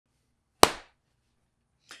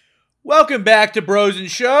Welcome back to Bros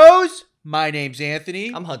and Shows. My name's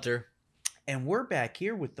Anthony. I'm Hunter. And we're back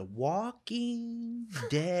here with The Walking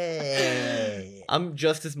Dead. I'm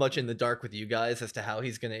just as much in the dark with you guys as to how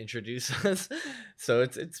he's going to introduce us. So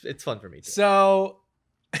it's fun for me too. So,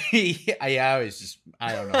 I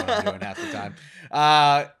don't know what I'm doing half the time.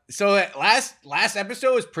 So last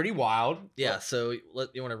episode was pretty wild. Yeah, so you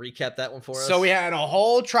want to recap that one for us? So we had a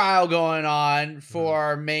whole trial going on for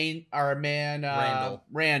our man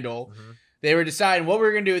Randall. Mm-hmm. They were deciding what we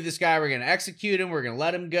were going to do with this guy. We're going to execute him. We're going to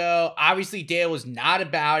let him go. Obviously, Dale was not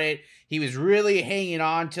about it. He was really hanging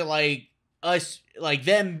on to them,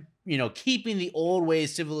 keeping the old way of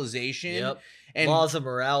civilization. Yep. And laws of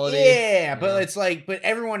morality. Yeah, but it's but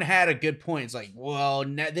everyone had a good point. It's like, well,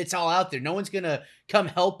 it's all out there. No one's going to come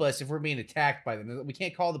help us if we're being attacked by them. We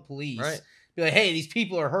can't call the police. Right. Be like, hey, these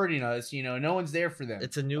people are hurting us. No one's there for them.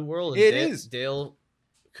 It's a new world. And Dale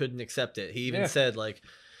couldn't accept it. He even said,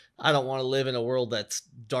 I don't want to live in a world that's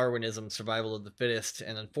Darwinism, survival of the fittest.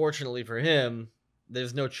 And unfortunately for him,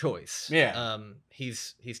 there's no choice. Yeah.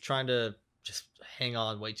 He's trying to just hang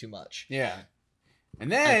on way too much. Yeah. And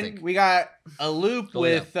then we got a loop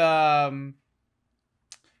with can't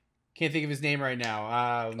think of his name right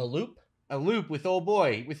now. A loop? A loop with old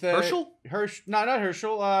boy. With Herschel? Not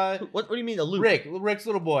Herschel. What do you mean a loop? Rick's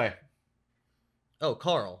little boy. Oh,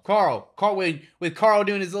 Carl with Carl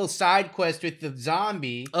doing his little side quest with the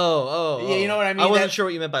zombie. Oh. You know what I mean? I wasn't sure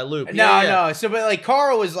what you meant by loop. No. So, but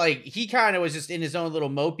Carl was he kind of was just in his own little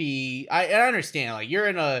mopey. I understand. You're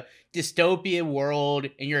in a dystopian world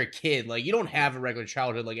and you're a kid. You don't have a regular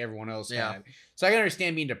childhood like everyone else had. So I can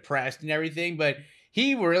understand being depressed and everything, but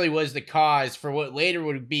he really was the cause for what later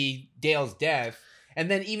would be Dale's death. And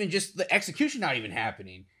then even just the execution not even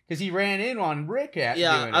happening. Because he ran in on Rick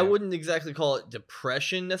I wouldn't exactly call it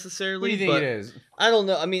depression necessarily. What do you think it is? I don't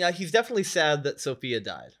know. I mean, he's definitely sad that Sophia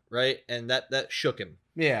died, right? And that shook him.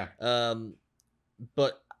 Yeah.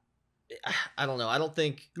 But I don't know. I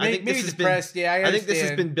think maybe this depressed. I think this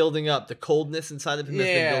has been building up. The coldness inside of him has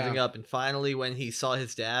been building up. And finally, when he saw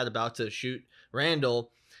his dad about to shoot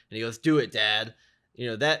Randall, and he goes, "Do it, Dad,"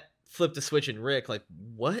 that flipped the switch in Rick.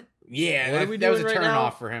 What? Yeah, what are we that doing was a right turn now?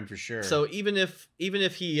 off for him for sure. So even if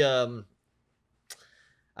he, I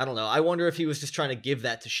don't know. I wonder if he was just trying to give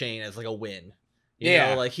that to Shane as a win. You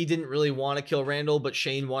know, he didn't really want to kill Randall, but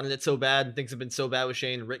Shane wanted it so bad, and things have been so bad with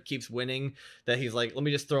Shane. And Rick keeps winning that he's like, let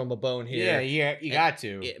me just throw him a bone here. Yeah, you got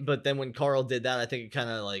to. But then when Carl did that, I think it kind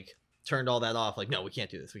of turned all that off. No, we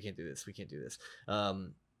can't do this. We can't do this. We can't do this.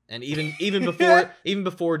 And even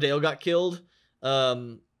before Dale got killed,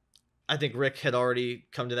 I think Rick had already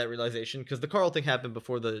come to that realization because the Carl thing happened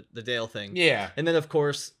before the Dale thing. Yeah. And then, of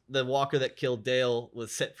course, the walker that killed Dale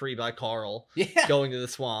was set free by Carl going to the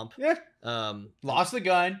swamp. Yeah. Lost the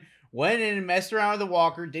gun, went in and messed around with the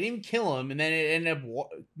walker, didn't even kill him, and then it ended up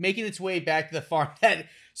making its way back to the farm. That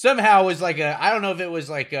somehow was I don't know if it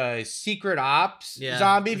was a secret ops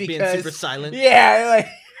zombie because... being super silent. Yeah,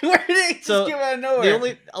 where did it just come out of nowhere?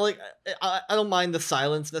 The only I don't mind the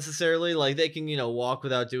silence necessarily. They can walk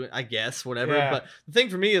without doing, I guess, whatever. Yeah. But the thing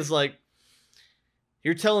for me is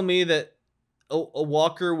you're telling me that a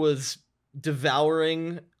walker was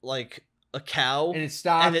devouring a cow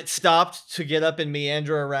and it stopped to get up and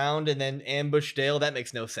meander around and then ambush Dale. That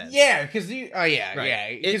makes no sense. Yeah, because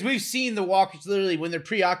because we've seen the walkers literally when they're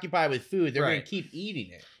preoccupied with food, they're going to keep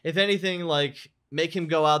eating it. If anything, make him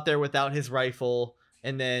go out there without his rifle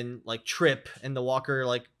and then trip and the walker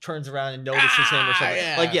turns around and notices him or something.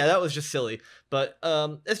 Yeah. That was just silly. But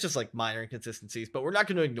it's just minor inconsistencies, but we're not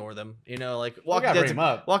going to ignore them.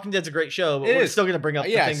 Walking Dead's a great show, but we're still going to bring up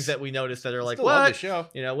the things that we noticed that are what? The show.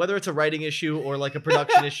 Whether it's a writing issue or a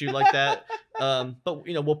production issue like that. But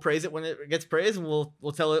we'll praise it when it gets praised, and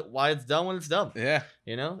we'll tell it why it's done when it's done. Yeah.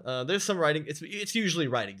 There's some writing. It's usually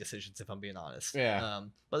writing decisions, if I'm being honest. Yeah.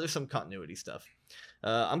 But there's some continuity stuff.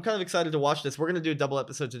 I'm kind of excited to watch this. We're going to do a double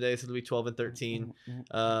episode today, so it'll be 12 and 13.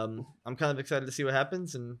 I'm kind of excited to see what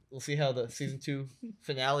happens, and we'll see how the season 2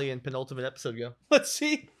 finale and penultimate episode go. Let's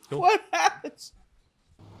see what happens.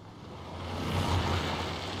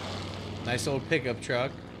 Nice old pickup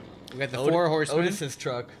truck. We got the 4 horsemen. Otis's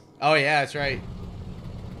truck. Oh, yeah, that's right.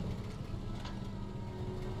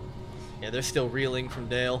 Yeah, they're still reeling from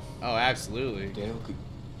Dale. Oh, absolutely. Dale could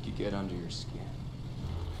get under your skin.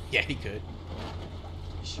 Yeah, he could.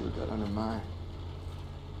 He sure got under mine.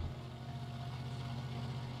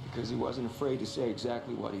 Because he wasn't afraid to say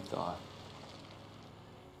exactly what he thought.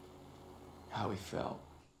 How he felt.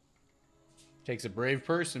 Takes a brave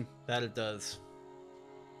person. That it does.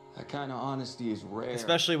 That kind of honesty is rare.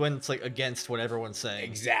 Especially when it's against what everyone's saying.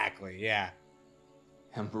 Exactly, yeah.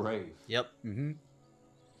 And brave. Yep. Mm-hmm.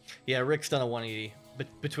 Yeah, Rick's done a 180. But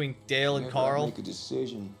between Dale and Never Carl. make a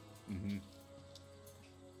decision. Mm-hmm.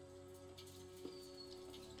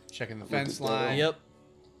 Checking the Look at fence that. line. Yep.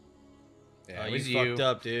 Yeah, Oh, it you was fucked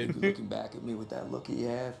up, You dude. looking back at me with that look you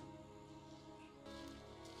have.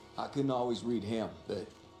 I couldn't always read him, but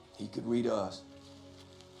he could read us.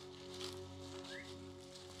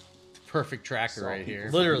 Perfect tracker Saw right people here.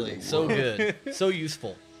 for who Literally, they so were. good. So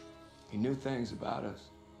useful. He knew things about us.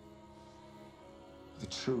 The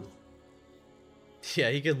truth. Yeah,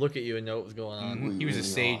 he could look at you and know what was going on. Mhm. we He was a really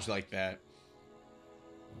sage are. like that.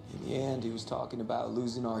 In the end, he was talking about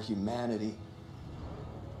losing our humanity.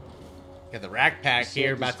 Got the rack pack He said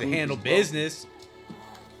here this about to group handle is broken. business.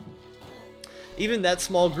 Even that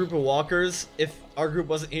small group of walkers, if our group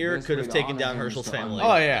wasn't here, Best could way have to taken honor down him is Herschel's to family.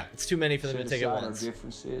 Oh yeah. It's too many for them Set to take it aside once. our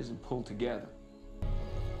differences and pull together.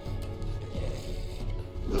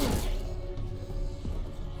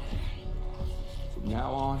 From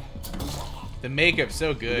now on, The makeup's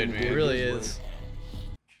so good, It It man. really His is.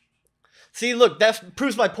 See, look, that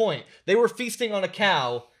proves my point. They were feasting on a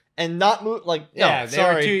cow and not move. Like, Yeah, no, they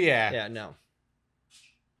sorry. were too. Yeah. Yeah, no.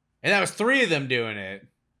 And that was 3 of them doing it.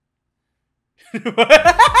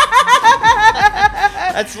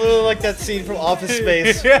 That's literally like that scene from Office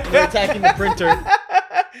Space when they're attacking the printer.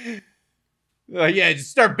 Yeah,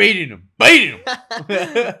 just start beating them. Beating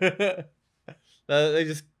them. They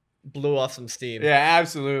just blew off some steam. Yeah,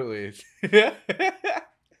 absolutely.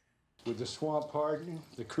 With the swamp hardening,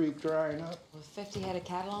 the creek drying up, With 50 head of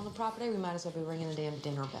cattle on the property, we might as well be ringing the damn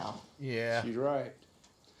dinner bell. Yeah. she's right.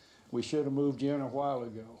 We should have moved you in a while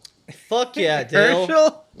ago. Fuck yeah, Dale.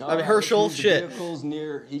 Herschel? I mean, Herschel, let's move the shit. vehicles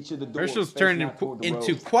near each of the doors, Herschel's facing turned out toward the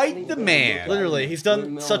into road. quite the man. Literally, he's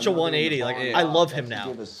done such a 180. Like, I love him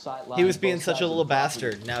now. He was being such a little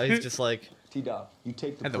bastard. Now he's just like, T-Dog, you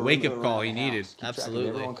take the Had the perimeter wake-up call around he the needed. house. Keep track of Absolutely.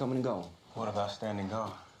 Everyone coming and going. What about standing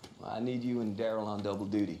guard? I need you and Daryl on double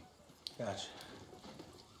duty. Gotcha.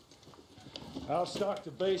 I'll stock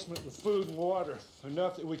the basement with food and water,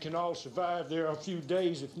 enough that we can all survive there a few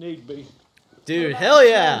days if need be. dude, hell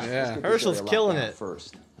yeah. Yeah. Let's get this Herschel's area killing locked down it.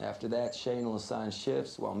 First. After that, Shane will assign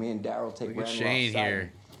shifts while me and Daryl take Look at Randall Shane outside here.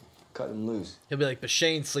 and cut him loose. He'll be like, but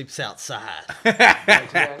Shane sleeps outside.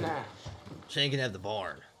 Right now. Shane can have the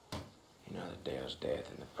barn. You know that Dale's death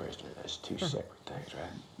and the prisoner, that's two separate things,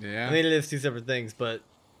 right? Yeah. I mean, it is 2 separate things, but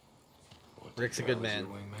We'll Rick's a take good Daryl as man.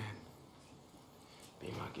 your wingman. Be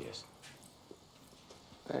my guest.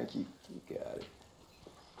 Thank you. You got it.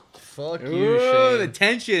 fuck you, Ooh, the Shane.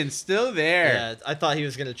 tension's still there. Yeah, I thought he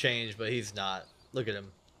was going to change, but he's not. Look at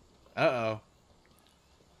him. Uh-oh.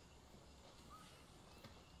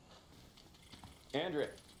 Andrea,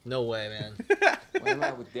 No way, man. when I'm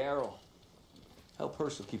out with Daryl, help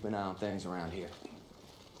Herschel keep an eye on things around here.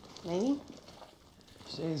 Maybe?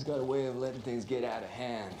 Shane's got a way of letting things get out of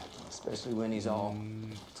hand, especially when he's all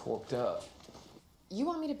torqued up. You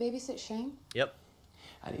want me to babysit Shane? Yep.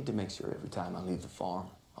 I need to make sure every time I leave the farm,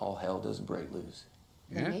 all hell doesn't break loose.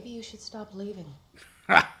 Then Yeah. maybe you should stop leaving.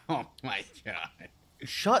 Oh my god.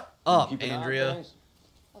 Shut up, Keep an eye on Andrea. things.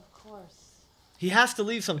 Of course. He has to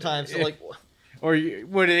leave sometimes. So, like, Or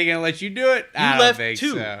what, are they gonna let you do it? I don't left think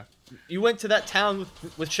too. so. you went to that town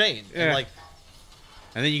with Shane. Yeah. And, like,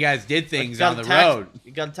 And then you guys did things got on the attacked- road.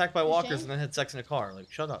 You got attacked by walkers Shane? and then had sex in a car.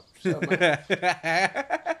 Like, shut up. What's up,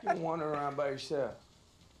 man? You wandering around by yourself.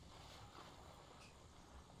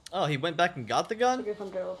 Oh, he went back and got the gun? Took it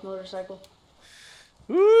from Daryl's motorcycle.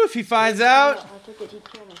 Ooh, if he finds out, I took it, he'd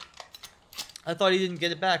kill me. I thought he didn't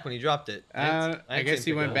get it back when he dropped it. I didn't guess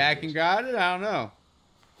see he him pick went it up. back and got it. I don't know.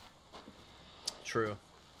 True.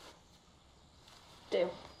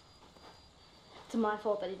 Dale. It's my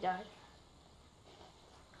fault that he died.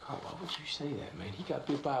 God, why would you say that, man? He got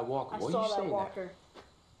bit by a walker. I Why saw you that say that? walker.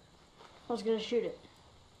 I was gonna shoot it.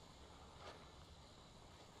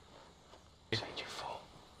 This ain't your fault.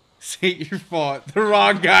 This ain't your fault. The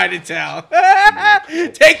wrong guy to tell.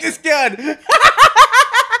 Take this gun.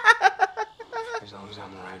 As long as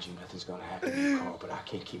I'm around you, nothing's gonna happen to you, Carl, but I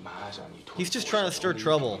can't keep my eyes on you. He's just 24/7. trying to stir Don't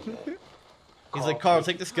trouble. leave me like that. He's like, Carl,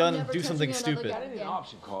 take this gun and never do touching something another stupid. gun. That ain't an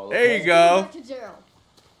option, Carl. There you Go go. back to Daryl.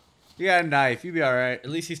 You got a knife. You be all right. At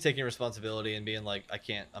least he's taking responsibility and being like,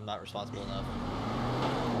 I'm not responsible enough.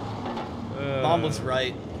 Mom was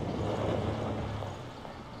right.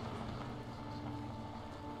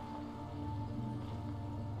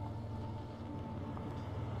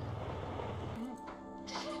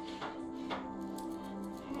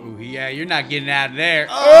 Ooh, yeah, you're not getting out of there.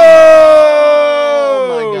 Oh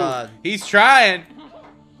my God. He's trying.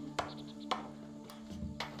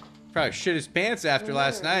 Probably shit his pants after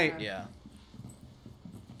last night. Yeah.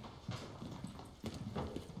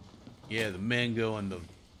 Yeah, the mango and the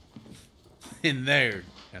in there.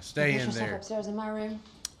 Now stay Push in yourself there. upstairs in my room.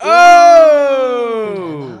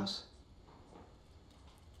 Oh! House?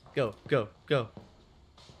 Go, go, go.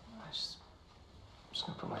 I'm just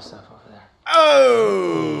gonna put myself over there.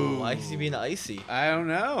 Oh! Why is he being icy? I don't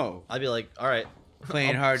know. I'd be like, all right.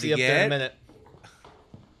 Playing I'll hard see to you up there in get. a minute.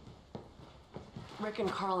 Rick and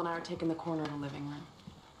Carl and I are taking the corner in the living room.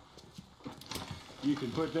 You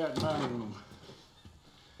can put that in my room.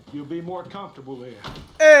 You'll be more comfortable there.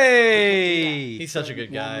 Hey! He's such a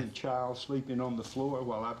good guy. Woman, child sleeping on the floor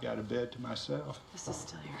while I've got a bed to myself. This is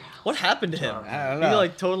still your house. What happened to him? I don't He know.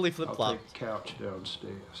 like totally I'll flip-flopped. take the couch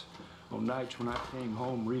downstairs. On nights when I came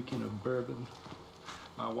home reeking of bourbon,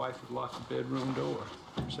 my wife would lock the bedroom door.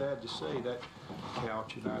 Sad to say, that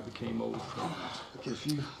couch and I became old friends. If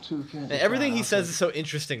you two can't. And everything he says is so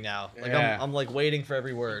interesting now. Like Yeah. I'm like waiting for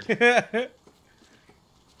every word.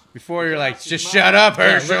 Before you're like, just shut up,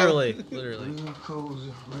 Yeah, Herschel. literally. Real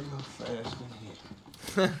cozy, real fast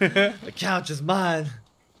in here. The couch is mine.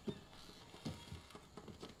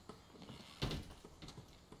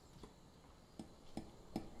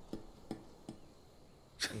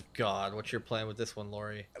 God, what's your plan with this one,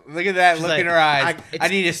 Lori? Look at that She's look like, in her eyes. it's- I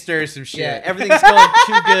need to stir some shit. Yeah, everything's going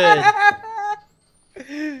too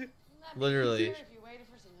good. Literally.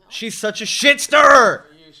 She's such a shit stirrer.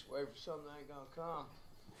 You just wait for something that ain't gonna come.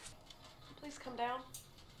 Please come down.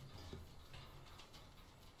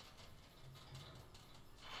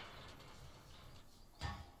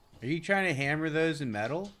 Are you trying to hammer those in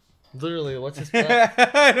metal? Literally, what's his plan?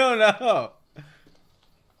 I don't know.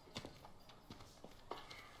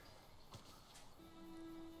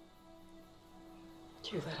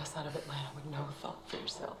 You let us out of Atlanta with no thought for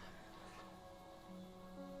yourself.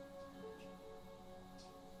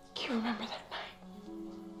 You remember that night?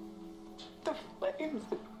 The flames.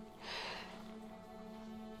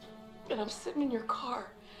 And I'm sitting in your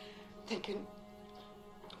car thinking,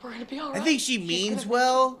 we're gonna be all I right. think she She's means gonna make it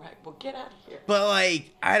well. all right. Well, get out of here. But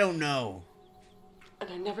like, I don't know. And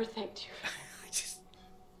I never thanked you. I just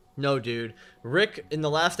No, dude. Rick, in the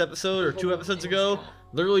last episode or 2 episodes ago,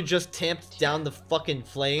 literally just tamped down the fucking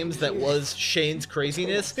flames that was Shane's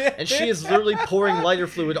craziness, and she is literally pouring lighter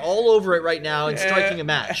fluid all over it right now and striking a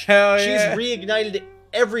match. Hell She's yeah. reignited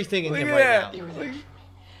everything in Look him at right that. now. You were there for me.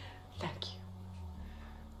 Thank you.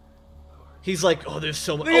 He's like, oh, there's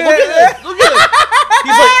so much. Oh, Look look at at this! Look at it!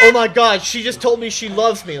 He's like, oh my god, she just told me she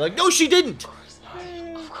loves me. Like, no, she didn't.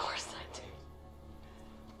 Of course I do.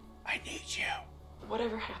 I need you.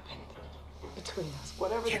 Whatever happened between us,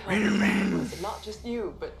 whatever the hell happened was, and not just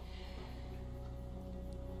you, but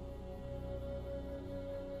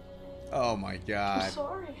Oh my I'm god.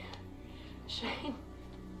 sorry. Shane,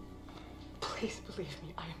 please believe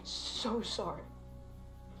me, I am so sorry.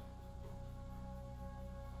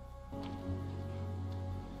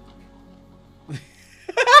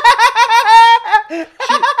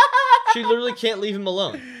 She literally can't leave him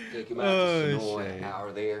alone. Take him out Oh, to Sonora, shit. an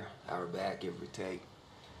hour there, hour back, give or take.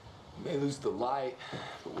 We may lose the light,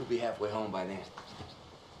 but we'll be halfway home by then.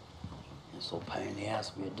 This old pain in the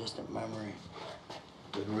ass will be a distant memory.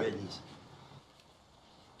 Good riddance.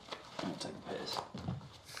 I'm gonna take a piss.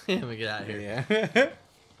 Let me get out of here. Yeah.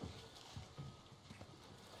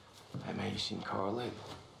 Hey man, you seen Carl lately?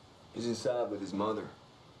 He's inside with his mother.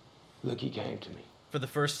 Look, he came to me. For the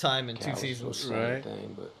first time in 2 Cal was seasons. supposed to say Right.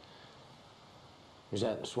 anything, but he was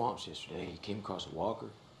out in the swamps yesterday. He came across a walker,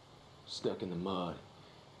 stuck in the mud.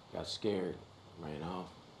 Got scared, ran off.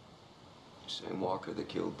 Same Walker that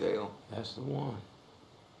killed Dale. That's the one.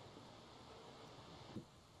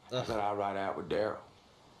 I Ugh. thought I'd ride out with Daryl.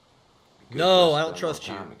 Good No, for us I to don't spend trust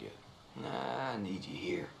more you. time together. Nah, I need you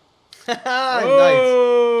here. Nice. You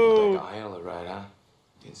Oh. think I'll handle it right, huh?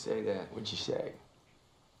 Didn't say that. What'd you say?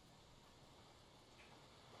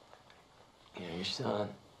 You know, your son.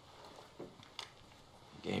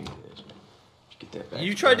 He gave me this. Did you get that back?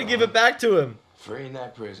 You tried to give it back to him. Freeing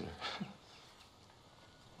that prisoner.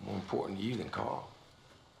 More important to you than Carl.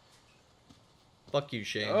 Fuck you,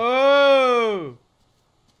 Shane. Oh.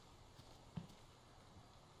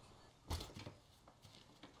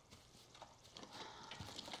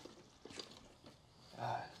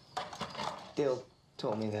 Dale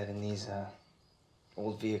told me that in these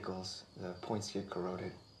old vehicles, the points get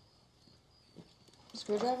corroded.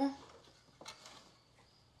 Screwdriver?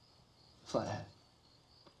 Flathead.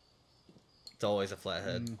 It's always a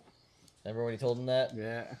flathead. Remember when he told him that?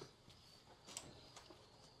 Yeah.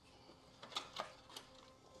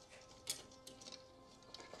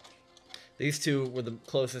 These two were the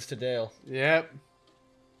closest to Dale. Yep.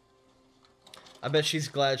 I bet she's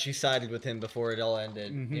glad she sided with him before it all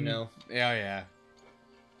ended. You know, Yeah, yeah.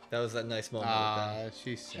 that was that nice moment. with them.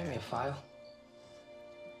 She's Give me sad. a file.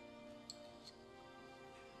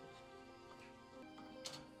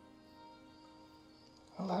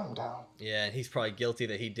 Yeah, and he's probably guilty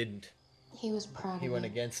that he didn't. He was proud of He went me.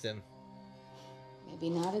 against him. Maybe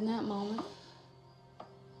not in that moment,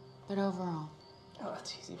 but overall. Oh,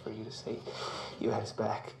 it's easy for you to say. You had his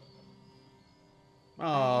back. I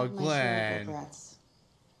Oh, have my share of Glenn. regrets,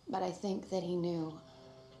 but I think that he knew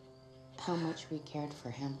how much we cared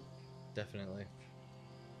for him. Definitely.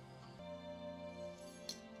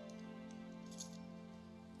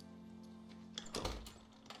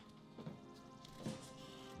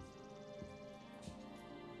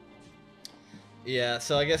 Yeah,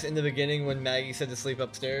 so I guess in the beginning when Maggie said to sleep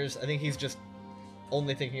upstairs, I think he's just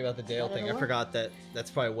only thinking about the Dale thing. I forgot that that's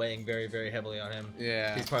probably weighing very, very heavily on him.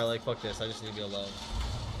 Yeah. He's probably like, fuck this, I just need to be alone.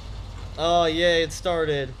 Oh, yay, it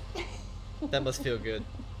started. That must feel good.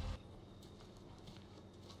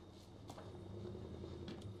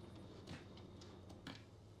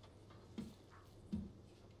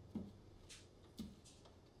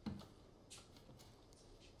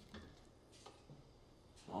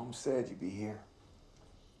 Mom said you'd be here.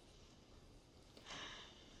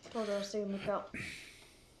 Told her I was taking a look out.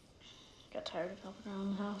 Got tired of helping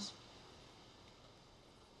around the house.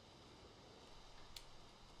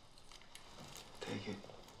 Take it.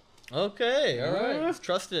 Okay, alright. He's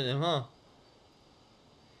trusting him, huh?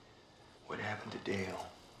 What happened to Dale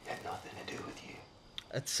had nothing to do with you.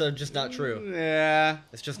 That's just not true. Yeah.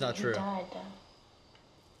 It's just not He true. died, Dad.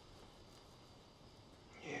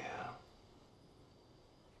 Yeah.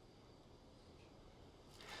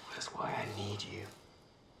 That's why I need you.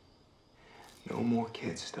 No more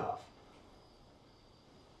kid stuff.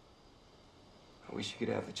 I wish you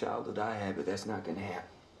could have the childhood I had, but that's not gonna happen.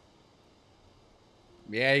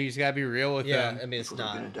 Yeah, you just gotta be real with Yeah, them. I mean, it's People are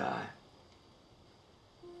not. gonna die.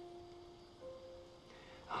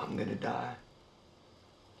 I'm gonna die.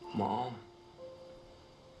 Mom.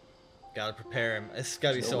 Gotta prepare him. It's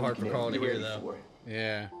gotta be there's so no one hard for can Carl ever to be hear, ready though. for it.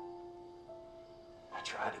 Yeah. I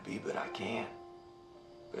try to be, but I can't.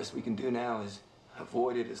 Best we can do now is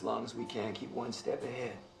avoid it as long as we can. Keep one step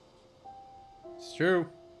ahead. It's true.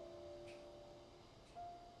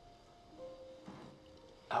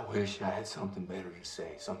 I wish I had something better to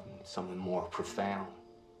say, something more profound.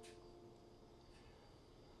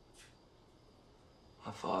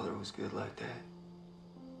 My father was good like that.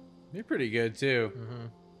 You're pretty good too. Mm-hmm.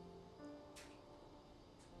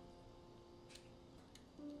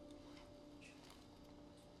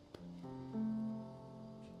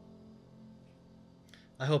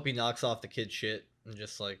 I hope he knocks off the kid shit and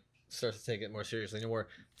just like starts to take it more seriously. No more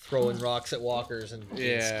throwing rocks at walkers and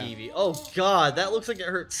being Yeah. skeevy. Oh god, that looks like it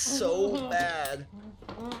hurts so bad.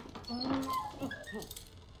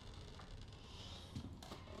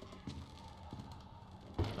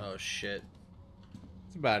 Oh shit.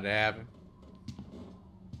 It's about to happen.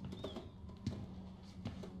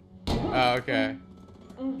 Oh, okay.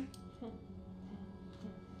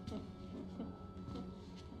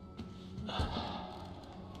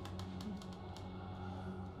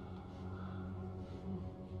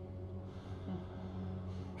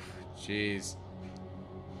 Jeez.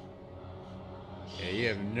 Yeah, you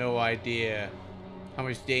have no idea how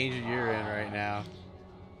much danger you're in right now.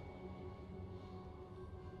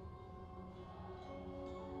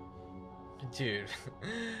 Dude,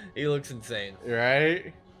 he looks insane.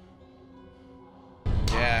 Right?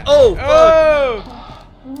 Yeah. Oh, fuck!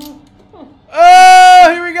 Oh!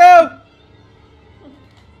 Oh, here we go!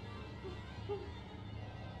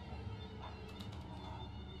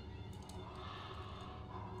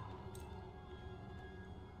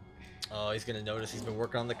 Oh, he's gonna notice he's been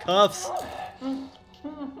working on the cuffs.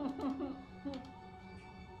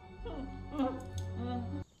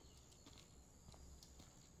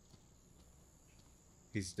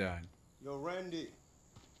 He's done. Yo, Randy.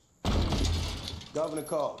 Governor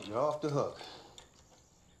called. You're off the hook.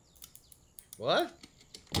 What?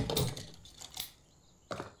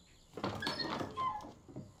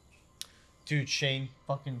 Dude, Shane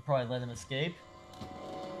fucking probably let him escape.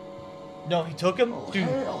 No, he took him? Dude,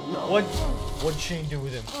 hell no. what'd Shane do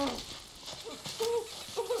with him?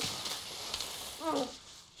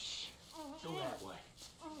 Go that way.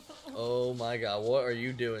 Oh my god, what are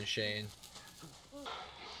you doing, Shane?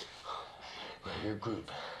 Now, your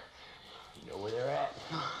group. You know where they're at?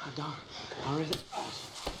 No, I don't. How is it?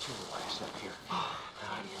 Get your ass up here.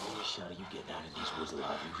 I ain't no shot of you getting out of these woods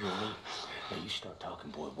alive, you hear me? Now you start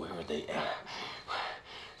talking, boy. Where are they at?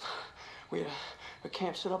 We had a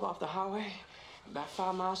camp set up off the highway, about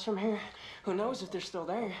 5 miles from here. Who knows if they're still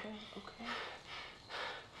there? Okay.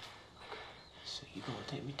 So you gonna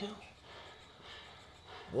take me too?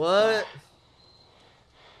 What?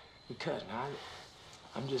 We couldn't.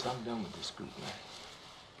 I'm done with this group, man.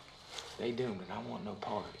 They doomed and I want no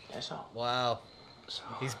part of it. That's all. Wow. So,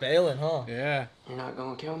 He's bailing, huh? Yeah. you're not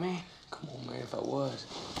gonna kill me? Come on, man. If I was,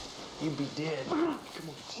 you'd be dead. Come on,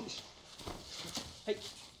 shh. Hey,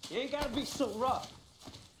 you ain't gotta be so rough.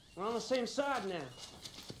 We're on the same side now.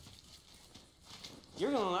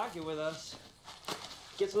 You're gonna like it with us.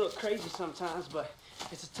 Gets a little crazy sometimes, but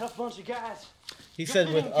it's a tough bunch of guys. He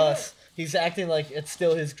said with us. He's acting like it's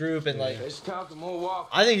still his group and like. Let's talk to more walk.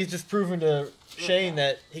 I think he's just proving to Shane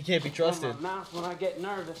that he can't be trusted. My mouth when I get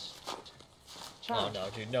nervous. Oh no,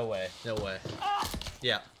 dude, no way, no way.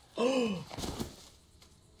 Yeah.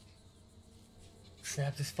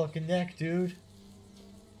 Snapped his fucking neck, dude.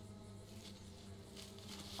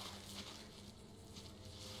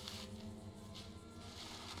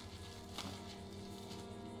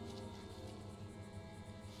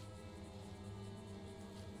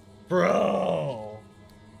 Bro,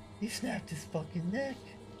 he snapped his fucking neck.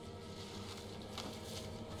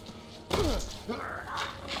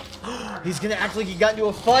 He's gonna act like he got into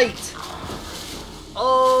a fight.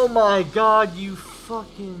 Oh my god, you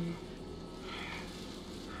fucking...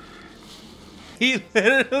 He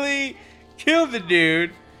literally killed the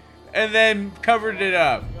dude and then covered it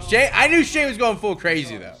up. Shane, I knew Shane was going full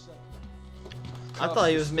crazy though. I thought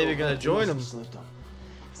he was maybe gonna join him. Is it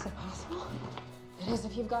possible? It is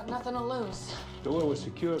if you've got nothing to lose. Door was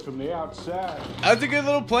secured from the outside. That was a good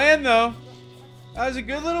little plan though. That was a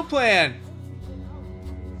good little plan.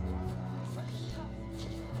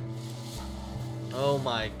 Oh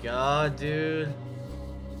my god, dude.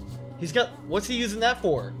 He's got... What's he using that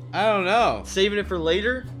for? I don't know. Saving it for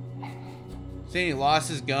later? Saying he lost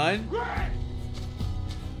his gun?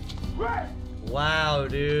 Wow,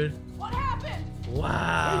 dude. What happened? He's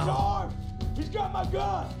Wow. armed. He's got my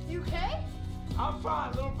gun. You okay? I'm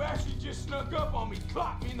fine. Little bastard just snuck up on me,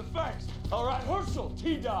 clocked me in the face. All right, Herschel,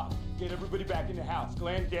 T-Dog, get everybody back in the house.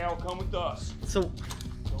 Glenn, Dale, come with us. So...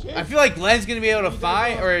 I feel like Glenn's gonna be able to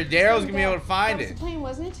find, or Daryl's gonna be able to find That was it. the plan,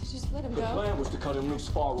 wasn't it? Just let him The go. plan was to cut him loose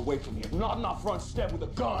far away from here, not in our front step with a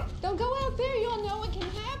gun. Don't go out there. You all know what can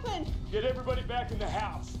happen. Get everybody back in the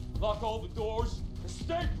house. Lock all the doors and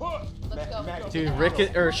stay put. Let's go. Dude,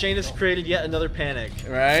 Rick or Shane has created yet another panic.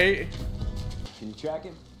 Right? Can you track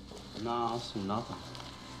him? No, I see nothing.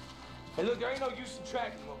 Hey, look, there ain't no use in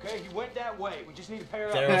tracking him, okay? He went that way. We just need to pair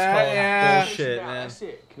up. Daryl's Yeah, calling yeah. bullshit, man. That's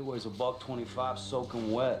it. Kid weighs $125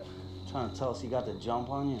 soaking wet. Trying to tell us he got the jump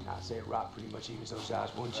on you? I say it right pretty much evens those eyes,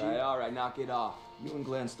 wouldn't you? All right, knock it off. You and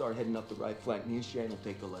Glenn start heading up the right flank. Me and Shane will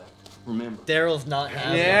take the left. Remember. Daryl's not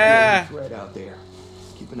having it. Yeah. Threat out there.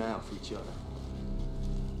 Keep an eye out for each other.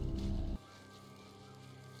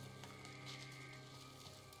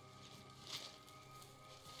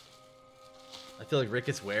 I feel like Rick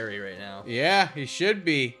is wary right now. Yeah, he should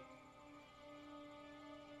be.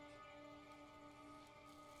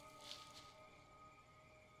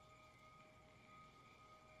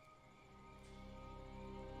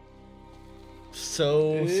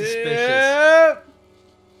 So suspicious. Yep.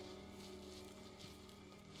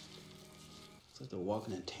 It's like they're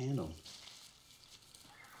walking in tandem.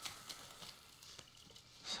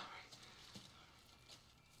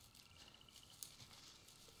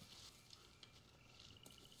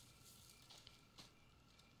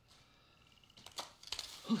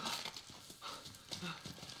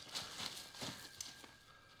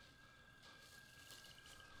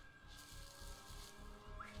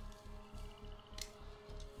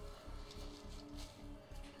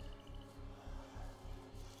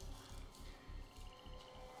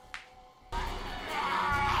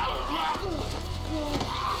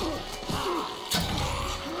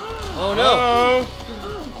 Oh no!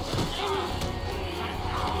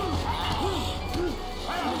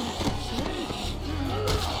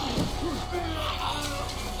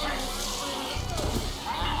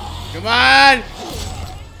 Come on!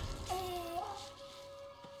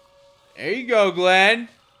 There you go, Glenn.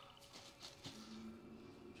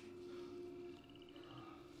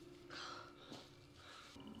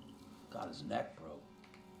 Got his neck broke.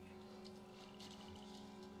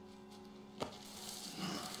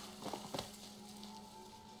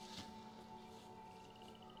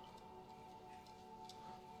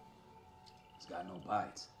 He's got no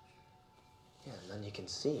bites. Yeah, none you can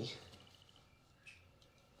see.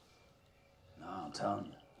 No, I'm telling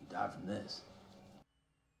you, he died from this.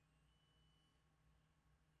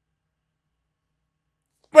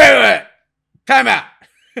 Wait. Time out.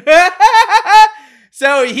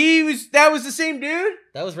 So that was the same dude?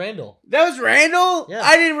 That was Randall. That was Randall? Yeah.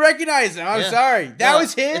 I didn't recognize him. I'm Yeah. sorry. That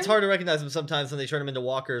was him? It's hard to recognize him sometimes when they turn him into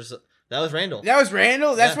walkers. That was Randall. That was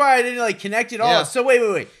Randall? That's Yeah. why I didn't like connect it all. Yeah. So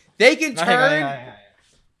wait. They can Hang on, turn. hang on.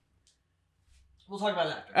 We'll talk about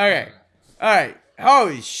that after. Okay. All right.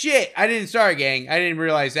 Holy shit! I didn't. Sorry, gang. I didn't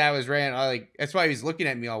realize that was Rand. That's why he was looking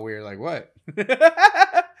at me all weird. Like what?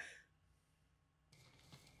 I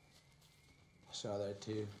saw that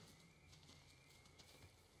too.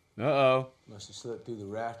 Uh-oh. Must have slipped through the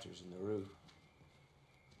rafters in the roof.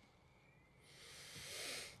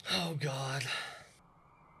 Oh God.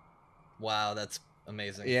 Wow, that's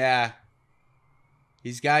amazing. Yeah.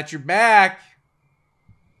 He's got your back.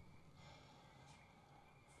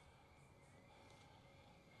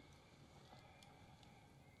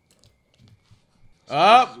 So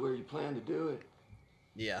Up. This is where you plan to do it.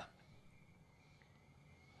 Yeah.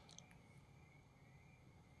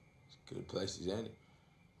 It's a good place as any.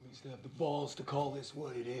 At least have the balls to call this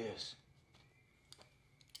what it is.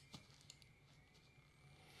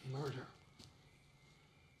 Murder.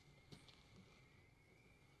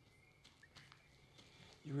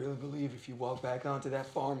 You really believe if you walk back onto that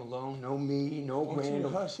farm alone, no me, no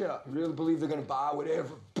random... Hush up. You really believe they're gonna buy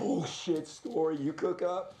whatever bullshit story you cook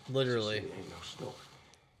up? Literally. It ain't no story.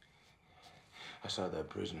 I saw that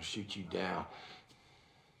prisoner shoot you down.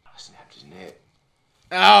 I snapped his neck.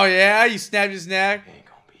 Oh yeah, you snapped his neck. It ain't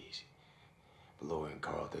gonna be easy. But Laura and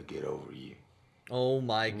Carl, they'll get over you. Oh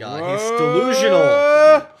my God, Whoa. he's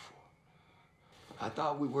delusional. I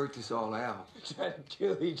thought we worked this all out. Trying to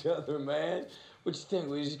kill each other, man. What you think?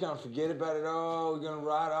 We just gonna forget about it all? We're gonna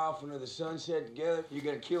ride off into the sunset together? You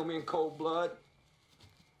gonna kill me in cold blood?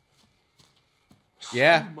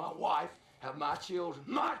 Yeah. Steal my wife, have my children,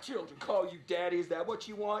 call you daddy. Is that what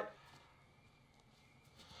you want?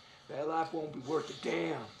 That life won't be worth a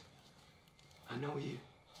damn. I know you.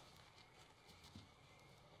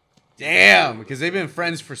 Damn, because they've been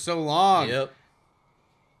friends for so long. Yep.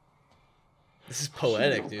 This is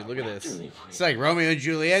poetic, dude. Look at this. It's like Romeo and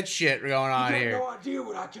Juliet shit going on You here. got no idea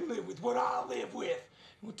what I can live with, what I live with.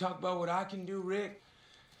 We'll talk about what I can do, Rick.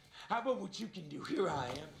 How about what you can do? Here I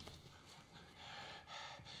am.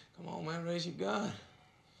 Come on, man, raise your gun.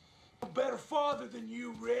 I'm a better father than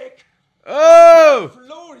you, Rick. Oh! For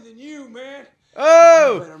Lori than you, man.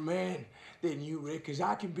 Oh! I'm a better man than you, Rick, because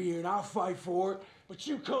I can be here and I'll fight for it. But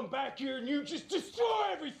you come back here and you just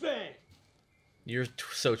destroy everything. You're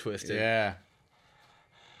so twisted. Yeah.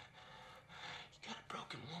 You got a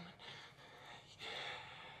broken woman.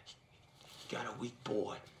 You got a weak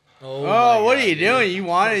boy. Oh, what are you doing?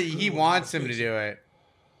 He wants him to do it.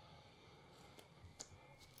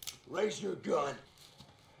 Raise your gun.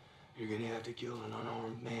 You're gonna have to kill an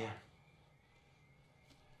unarmed man.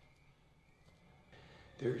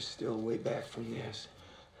 There's still a way back from this.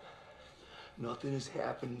 Nothing has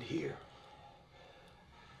happened here.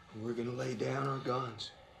 We're gonna lay down our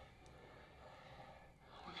guns.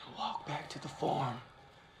 We're gonna walk back to the farm.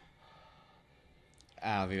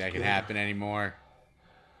 I don't think that can happen anymore.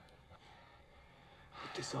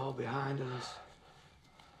 Put this all behind us.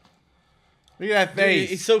 Look at that face. Dude,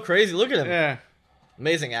 he's so crazy. Look at him. Yeah.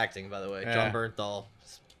 Amazing acting, by the way. Yeah. John Bernthal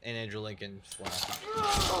and Andrew Lincoln. Wow.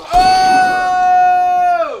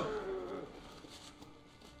 Oh!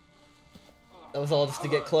 That was all just to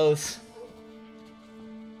get close.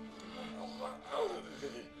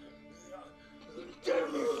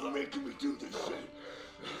 Damn you for making me do this shit.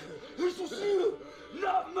 This was you,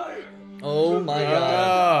 not me. Oh my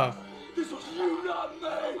God. This was you, not me.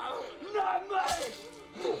 Not me.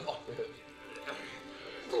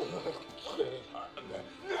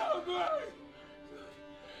 Not me.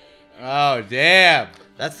 Oh, damn.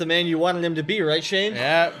 That's the man you wanted him to be, right, Shane?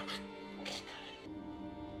 Yep.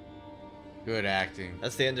 Good acting.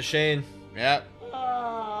 That's the end of Shane. Yep.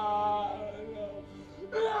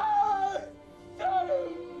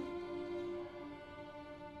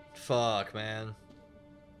 Fuck, man.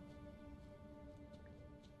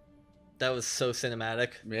 That was so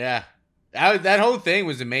cinematic. Yeah. That whole thing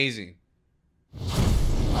was amazing.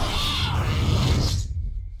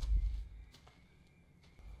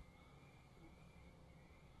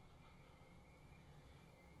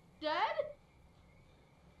 Dad?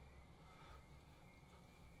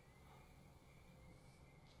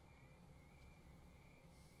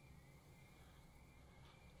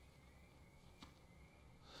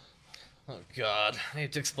 Oh God, I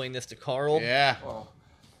need to explain this to Carl. Yeah.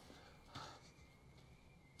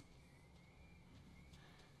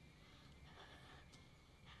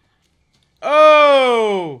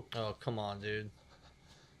 Oh! Oh, come on, dude.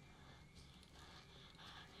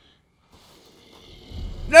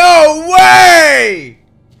 No way!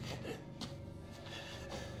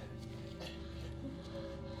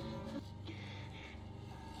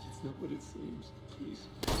 It's not what it seems. Please.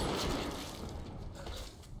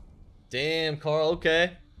 Damn, Carl.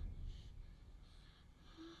 Okay.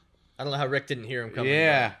 I don't know how Rick didn't hear him coming.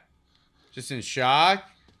 Yeah. Just in shock?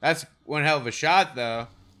 That's one hell of a shot, though.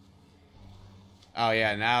 Oh,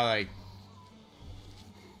 yeah, now, like...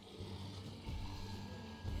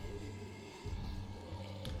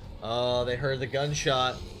 Oh, they heard the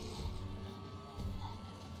gunshot.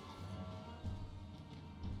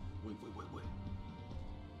 Wait.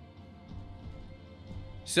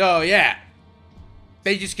 So, yeah.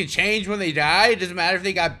 They just can change when they die? It doesn't matter if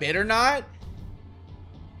they got bit or not?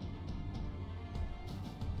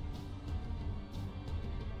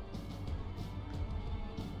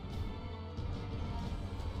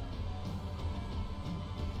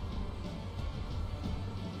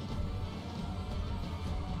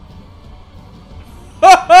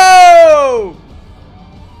 Ho-ho!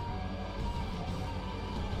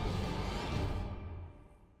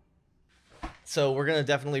 So we're gonna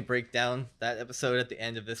definitely break down that episode at the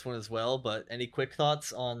end of this one as well. But any quick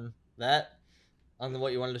thoughts on that? On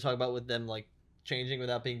what you wanted to talk about with them like changing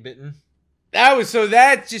without being bitten?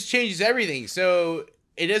 That just changes everything. So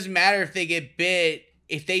it doesn't matter if they get bit,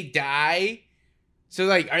 if they die. So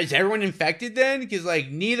like, is everyone infected then? Because like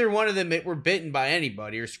neither one of them were bitten by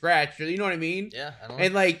anybody or scratched, or you know what I mean? Yeah, I don't know.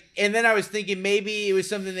 And like, and then I was thinking maybe it was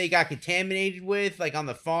something they got contaminated with, like on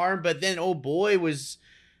the farm. But then old boy was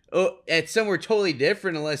at somewhere totally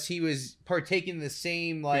different, unless he was partaking in the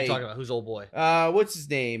same like. What are you talking about? Who's old boy? What's his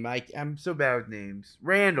name? I'm so bad with names.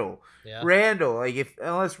 Randall. Yeah. Randall. Like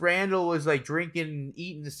unless Randall was like drinking and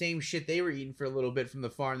eating the same shit they were eating for a little bit from the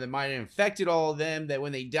farm that might have infected all of them. That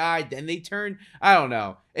when they died, then they turned. I don't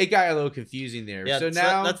know. It got a little confusing there. Yeah. So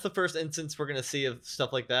now that's the first instance we're gonna see of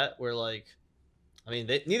stuff like that, where like, I mean,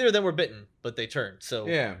 neither of them were bitten, but they turned. So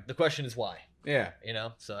yeah. The question is why. Yeah. You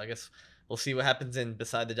know. So I guess we'll see what happens in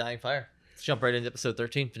Beside the Dying Fire. Let's jump right into episode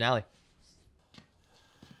 13 finale.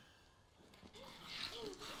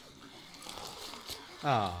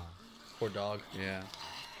 Ah, poor dog. Yeah.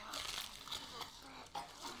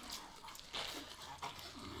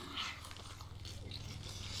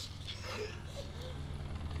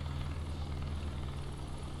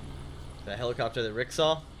 That helicopter that Rick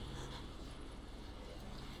saw.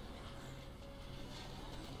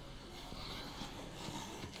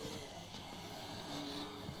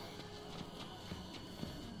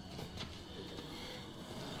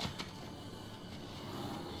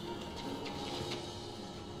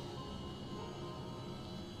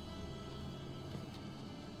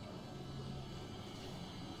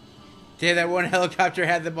 Yeah, that one helicopter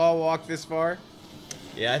had them all walk this far.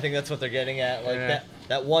 Yeah, I think that's what they're getting at. Like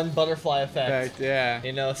that one butterfly effect. Yeah.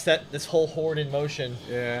 You know, set this whole horde in motion.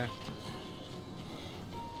 Yeah.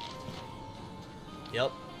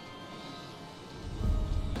 Yep.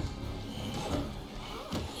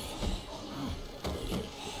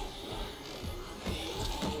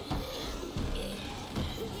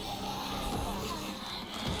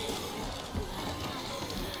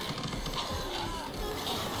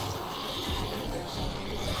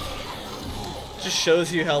 Just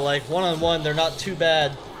shows you how like one-on-one they're not too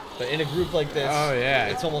bad, but in a group like this, oh yeah,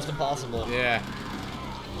 it's almost impossible. Yeah.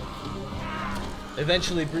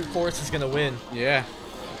 Eventually, brute force is gonna win. Yeah.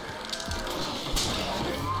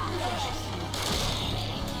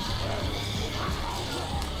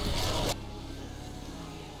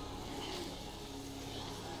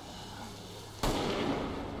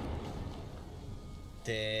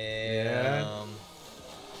 Damn. Yeah.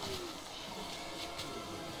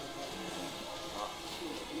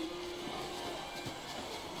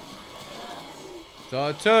 That's all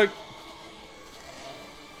it took.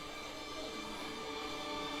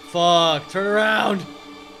 Fuck, turn around.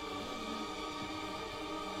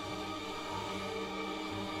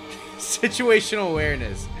 Situational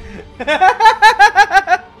awareness. We heard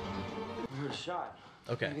a shot.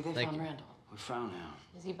 Okay, Maybe they thank found you. Randall. We found him.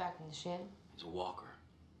 Is he back in the shed? He's a walker.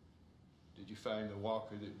 Did you find the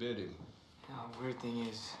walker that bit him? No, weird thing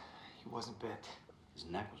is, he wasn't bit. His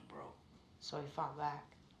neck was broke. So he fought back.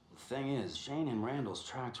 The thing is, Shane and Randall's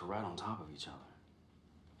tracks were right on top of each other.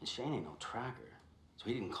 And Shane ain't no tracker, so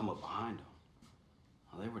he didn't come up behind him.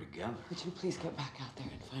 Well, they were together. Would you please get back out there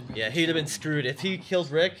and find Rick? Yeah, he'd have been screwed. If he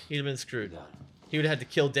killed Rick, he'd have been screwed. He would have had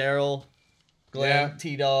to kill Daryl, Glenn, Yeah.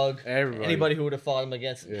 T-Dog, Everybody. anybody who would have fought him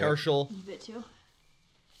against Herschel. You bit too?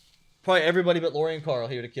 Probably everybody but Lori and Carl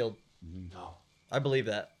he would have killed. No. I believe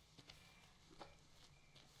that.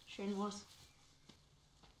 Shane was.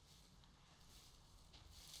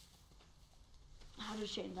 How did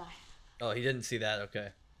Shane die? Oh, he didn't see that. Okay.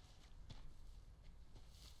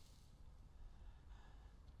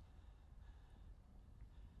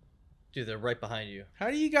 Dude, they're right behind you.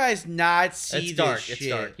 How do you guys not see It's this dark. shit? It's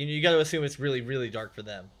dark. You got to assume it's really, really dark for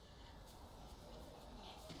them.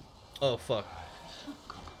 Oh, fuck.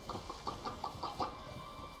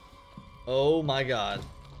 Oh my god.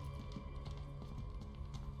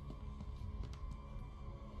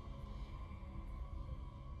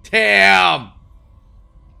 Damn.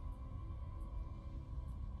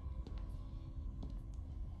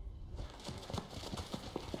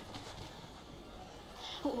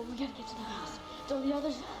 Oh, we gotta get to the house. Don't the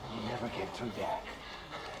others. You never get through that.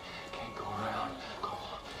 Can't go around. Go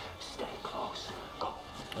on. Stay close. Go.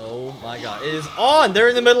 Oh my god. It is on! They're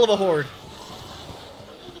in the middle of a horde.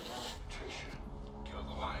 Kill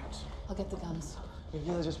the lights. I'll get the guns.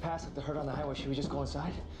 Miguel just passed like the herd on the highway. Should we just go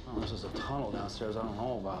inside? Oh, there's just a tunnel downstairs I don't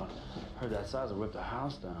know about. Heard that size will rip the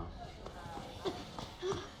house down.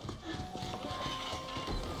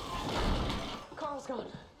 Carl's gone.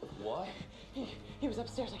 What? He was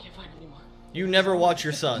upstairs. I can't find him anymore. You never watch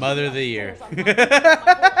your son. Mother of the year. We're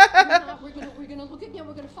gonna look again.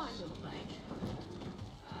 We're gonna find him.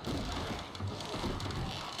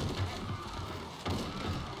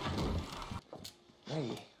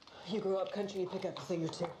 Hey, You grew up country. You pick up a thing or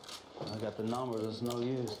two. I got the numbers, it's no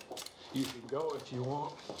use. You can go if you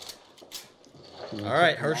want.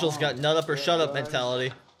 Alright, Herschel's got nut up or shut up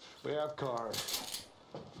mentality. We have cars.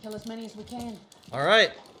 Kill as many as we can.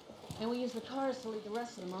 Alright, And we use the cars to lead the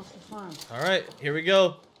rest of them off the farm. alright, here we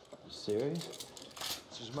go. Serious?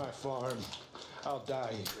 This is my farm. I'll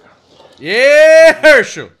die here. Yeah,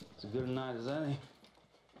 Herschel. It's as good a night as any.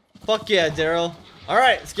 Fuck yeah, Daryl.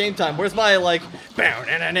 Alright, it's game time. Where's my, like, bow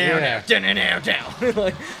down Yeah. down down.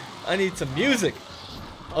 Like, I need some music.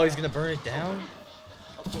 Oh, he's gonna burn it down?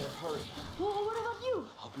 Up there, hurry. Well, what about you?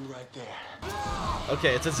 I'll be right there.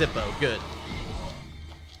 Okay, it's a Zippo. Good.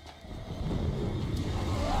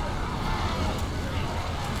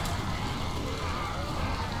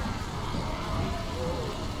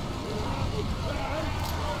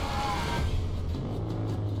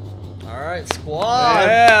 Alright, squad.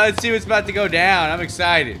 Yeah, let's see what's about to go down. I'm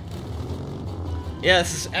excited. Yeah,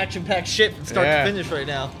 this is action-packed shit from start Yeah. to finish right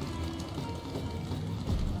now.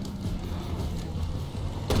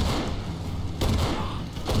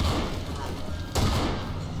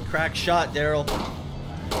 Crack shot, Daryl.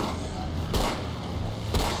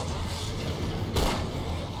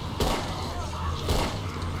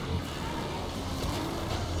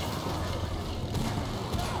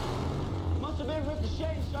 Must have been Rick the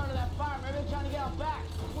Shade and started that fire. Maybe they're trying to get out back.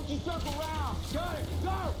 Won't you circle around? Got it.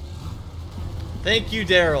 Go! Thank you,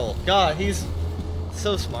 Daryl. God, he's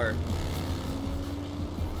so smart.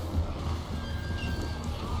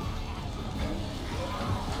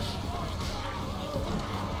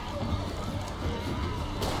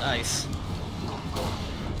 Nice.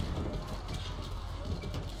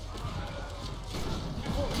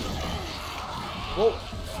 Whoa.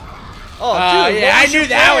 Oh, dude, yeah, what I was knew your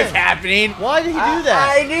that was plan? happening. Why did he do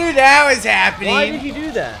that? I knew that was happening. Why did he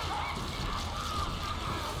do that?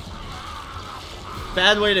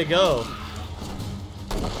 Bad way to go.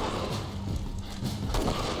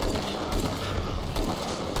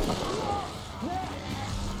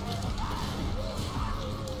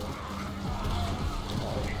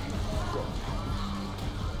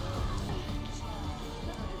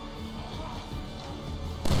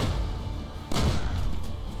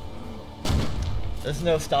 There's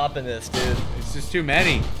no stopping this, dude. It's just too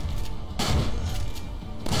many.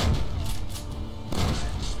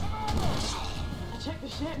 I checked the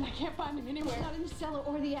shed and I can't find him anywhere. Not in the cellar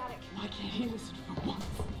or the attic. Why can't he listen for once?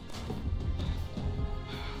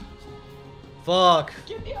 Fuck.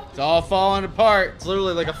 Get the other. It's all falling apart. It's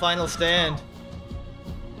literally like a final stand.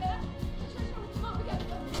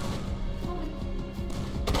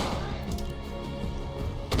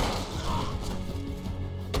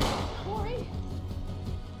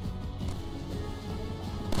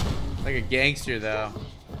 Like a gangster, though.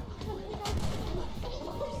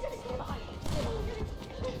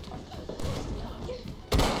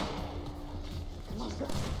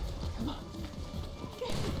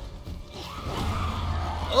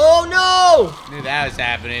 Oh no! Knew that was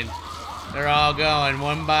happening. They're all going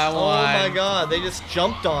one by one. Oh my god, they just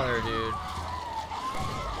jumped on her, dude.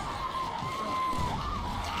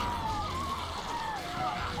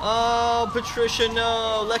 Oh, Patricia,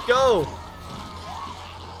 no. Let go.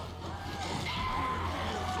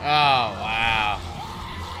 Oh, wow.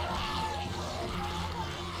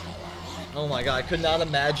 Oh my god, I could not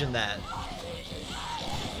imagine that.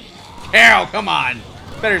 Carol, come on.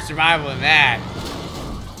 Better survival than that.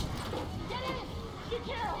 Get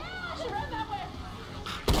Carol. She ran that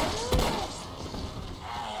way.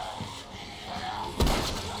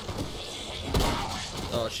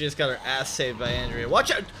 Oh, she just got her ass saved by Andrea.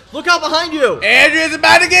 Watch out! Look out behind you! Andrea's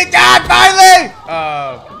about to get got finally!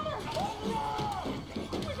 Oh.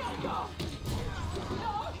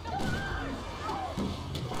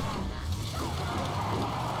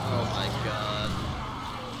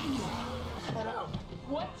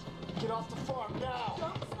 Get off the farm now.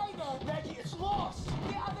 Don't say that. Maggie, it's lost.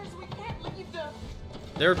 The others, we can't leave them.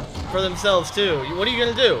 They're for themselves too. What are you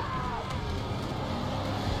gonna do?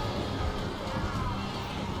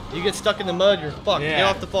 You get stuck in the mud, you're fucked. Yeah. Get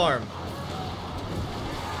off the farm.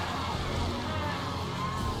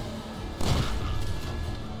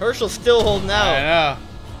 Herschel's still holding out. I know.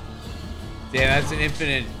 Damn, that's an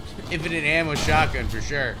infinite ammo shotgun for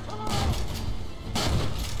sure.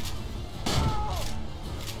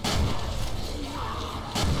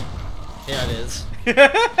 Yeah, it is.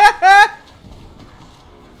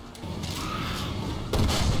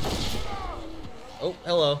 Oh,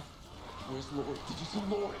 hello. Where's Lord? Did you see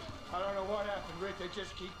Lord? I don't know what happened, Rick. They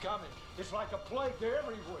just keep coming. It's like a plague. They're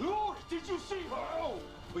everywhere. Lord, did you see her? Oh,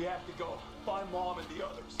 we have to go. Find Mom and the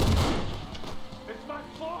others. It's my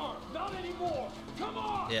farm. Not anymore. Come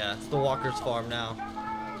on. Yeah, it's the Walker's farm now.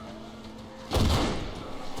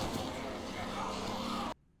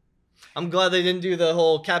 I'm glad they didn't do the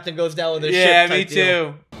whole captain goes down with his ship Yeah, type me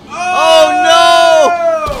deal. too. Oh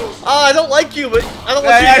no! Oh, I don't like you, but I don't want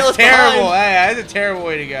you to get That's us terrible. behind. Hey, that's a terrible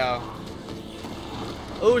way to go.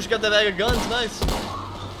 Oh, she got that bag of guns. Nice.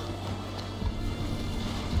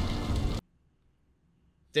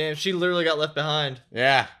 Damn, she literally got left behind.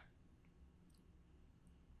 Yeah.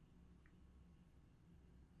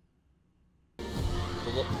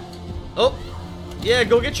 Oh, yeah,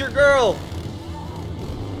 go get your girl.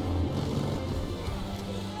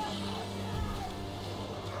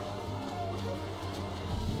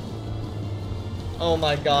 Oh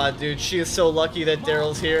my god, dude, she is so lucky that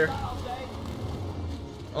Daryl's here.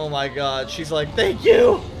 Oh my god, she's like, thank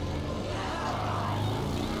you.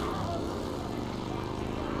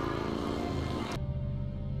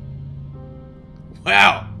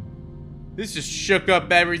 Wow. This just shook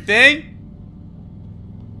up everything.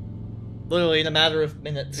 Literally in a matter of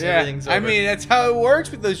minutes, Yeah, everything's over. I mean, that's how it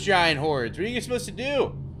works with those giant hordes. What are you supposed to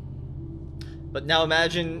do? But now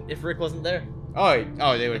imagine if Rick wasn't there. Oh,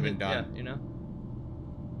 they would have been done. Yeah, you know.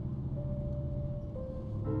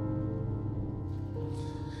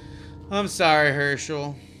 I'm sorry,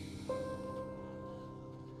 Herschel.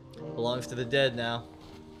 Belongs to the dead now.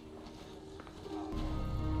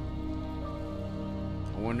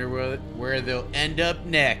 I wonder where they'll end up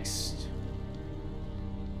next.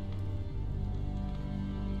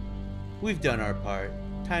 We've done our part.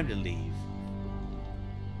 Time to leave.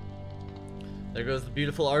 There goes the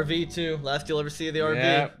beautiful RV too. Last you'll ever see of the RV.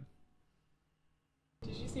 Yep.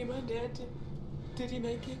 Did you see my dad? Did he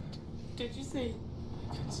make it? Did you see?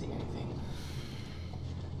 I couldn't see anything.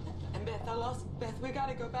 And Beth, I lost Beth. We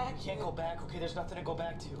gotta go back. Can't go back. Okay, there's nothing to go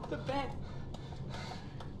back to. But Beth.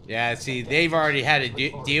 Yeah, see, they've already had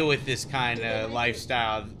to deal with this kind of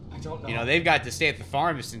lifestyle. I don't know. You know, they've got to stay at the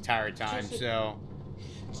farm this entire time, so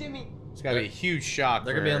Jimmy. it's got to be a huge shock.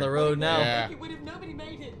 They're for gonna be on her. the road now. Yeah. It would have nobody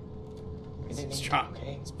made it. It's strong.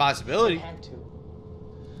 It's a possibility. We had to.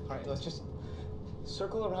 All right, let's just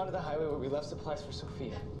circle around to the highway where we left supplies for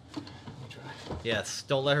Sophia. Let me drive. Yes,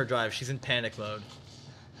 don't let her drive. She's in panic mode.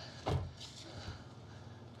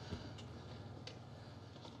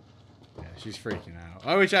 Yeah, she's freaking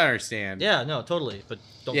out. Which I understand. Yeah, no, totally. But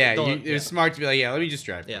don't. Yeah, don't, it was smart to be like, yeah, let me just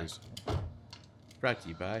drive, Yeah. please. Brought to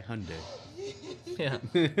you by Hyundai. Yeah.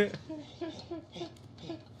 Hey,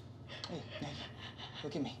 Maggie,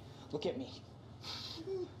 look at me. Look at me.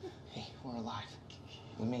 Hey, we're alive.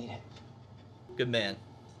 We made it. Good man.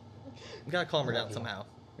 We gotta calm her down somehow.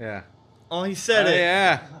 Yeah. Oh, he said Oh, it.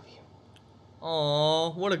 yeah. I love you.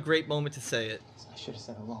 Aw, what a great moment to say it. I should have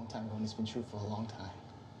said it a long time ago, and it's been true for a long time.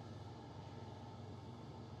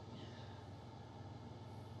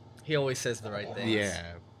 He always says the right things.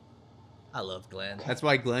 Yeah. I love Glenn. That's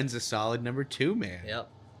why Glenn's a solid number 2, man. Yep.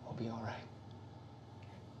 We'll be all right.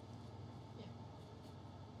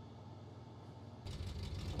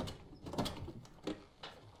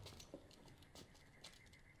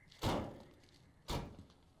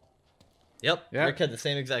 Yep. Yep. Rick had the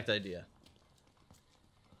same exact idea.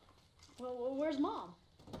 Well, where's Mom?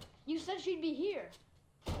 You said she'd be here.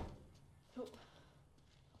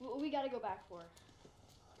 We gotta go back for her.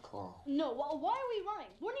 Carl. No, why are we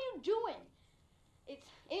running? What are you doing?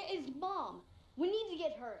 It's Mom. We need to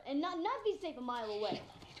get her and not be safe a mile away.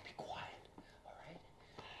 You need to be quiet, all right?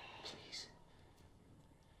 Please.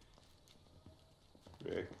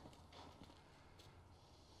 Rick.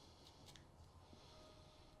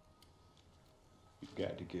 You've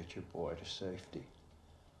got to get your boy to safety.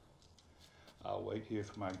 I'll wait here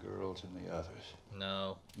for my girls and the others.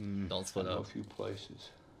 No. Don't I split know a up. few places.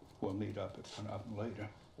 We'll meet up at one of them later.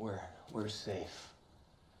 We're safe.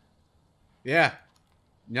 Yeah.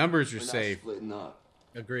 Numbers are We're not safe. splitting up.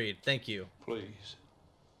 Agreed. Thank you. Please.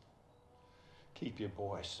 Keep your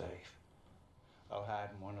boy safe. I'll hide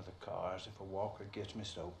in one of the cars. If a walker gets me,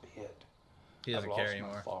 so be it. He doesn't I've care lost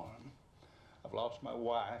anymore. my farm. I've lost my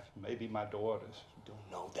wife, maybe my daughters.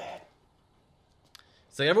 Don't know that.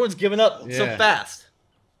 So everyone's giving up so fast.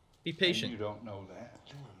 Be And patient. you don't know that.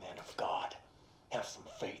 You're a man of God. Have some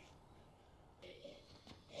faith.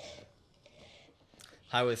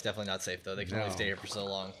 Highway's definitely not safe though. They can only stay here for so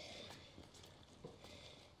long.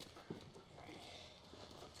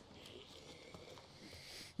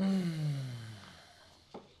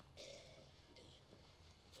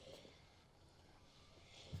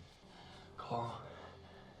 Carl.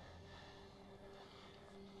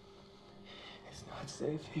 It's not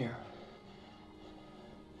safe here.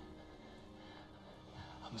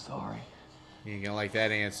 I'm sorry. You ain't gonna like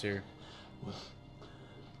that answer.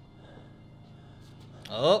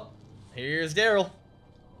 Oh, here's Daryl.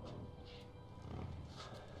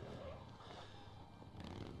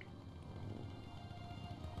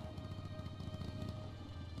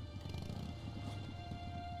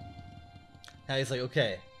 Now he's like,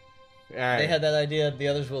 okay. All right. They had that idea, the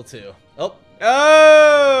others will too. Oh.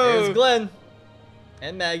 Oh! There's Glenn.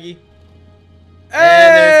 And Maggie. Hey!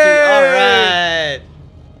 And there's Keith. Alright.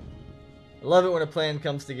 I love it when a plan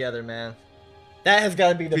comes together, man. That has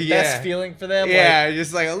got to be the best feeling for them. Yeah, like,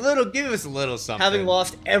 just like a little, give us a little something. having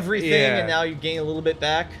lost everything and now you gain a little bit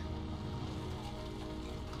back.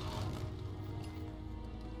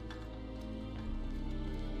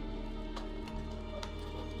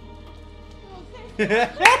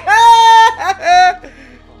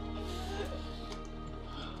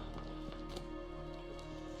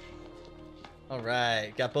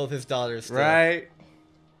 Alright, got both his daughters still. Right.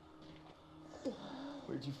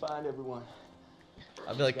 Where'd you find everyone?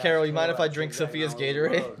 I'll be like, Carol, you mind if I drink Sophia's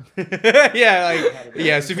Gatorade?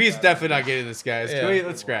 Yeah, Sophia's definitely not getting this, guys. Yeah. Wait,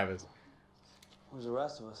 let's grab it. Where's the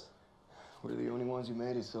rest of us? We're the only ones who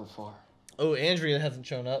made it so far. Oh, Andrea hasn't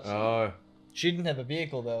shown up. Oh. She didn't have a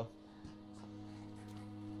vehicle, though.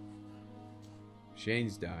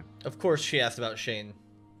 Shane's done. Of course she asked about Shane.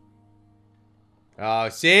 Oh,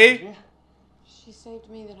 see? She saved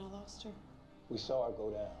me, then I lost her. We saw her go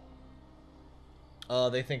down. Oh,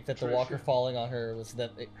 they think that the walker falling on her was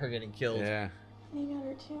her getting killed. Yeah. They got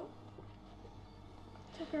her too.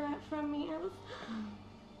 Took her out from me.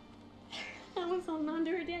 I was holding on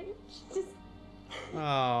to her, Dad. She just.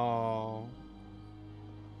 Oh.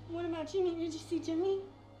 What about Jimmy? Did you see Jimmy?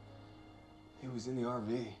 He was in the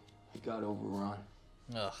RV. He got overrun.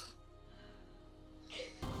 Ugh.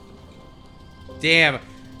 Damn.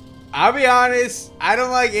 I'll be honest, I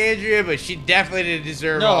don't like Andrea, but she definitely didn't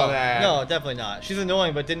deserve all that. No, definitely not. She's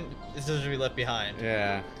annoying, but didn't deserve to be left behind.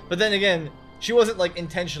 Yeah. But then again, she wasn't like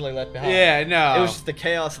intentionally left behind. Yeah, no. It was just the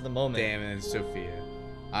chaos of the moment. Damn it, Sophia.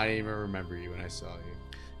 I didn't even remember you when I saw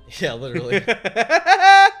you. Yeah, literally.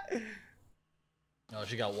 Oh,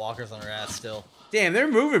 she got walkers on her ass still. Damn, they're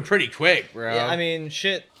moving pretty quick, bro. Yeah, I mean,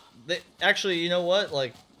 shit. They actually, you know what?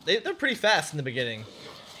 Like, they're pretty fast in the beginning.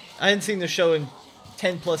 I hadn't seen the show in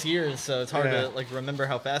 10 plus years, so it's hard to like remember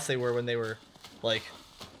how fast they were when they were like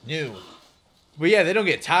new. But yeah, they don't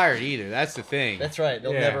get tired either. That's the thing. That's right.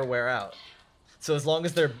 They'll never wear out. So as long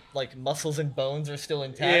as their like muscles and bones are still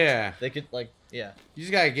intact, they could like You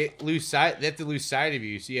just gotta lose sight. They have to lose sight of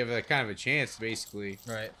you, so you have like kind of a chance, basically.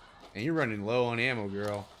 Right. And you're running low on ammo,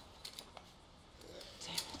 girl.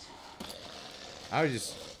 Damn it. I was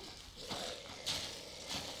just.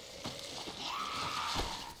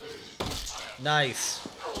 Nice.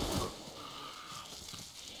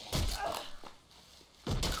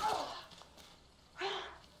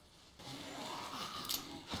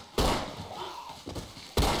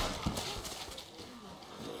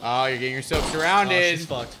 Oh, you're getting yourself surrounded. Oh, she's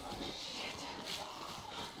fucked.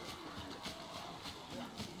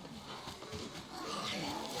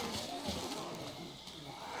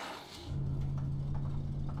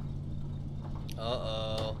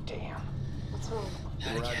 Uh-oh. Damn. What's wrong?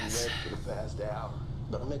 We're riding red for the past hour.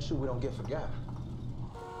 Better make sure we don't get forgotten.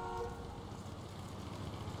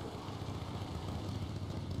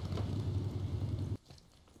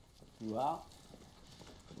 You out?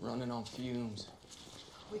 Running on fumes.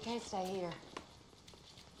 We can't stay here.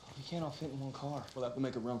 We can't all fit in one car. We'll have to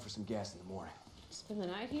make a run for some gas in the morning. Spend the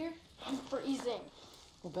night here? I'm freezing.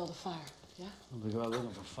 We'll build a fire, yeah? We go looking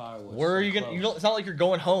for firewood. Where are you gonna? You don't. It's not like you're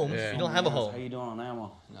going home. Yeah. You don't have a How home. you doing on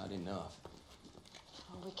ammo? Not enough.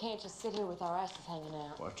 Well, we can't just sit here with our asses hanging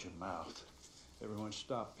out. Watch your mouth. Everyone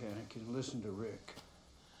stop panicking. Listen to Rick.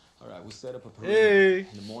 All right, we set up a perimeter. Hey.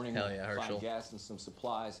 In the morning, Hell yeah, we'll Herschel. find gas and some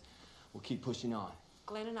supplies. We'll keep pushing on.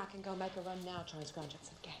 Glenn and I can go make a run now, try and scrounge up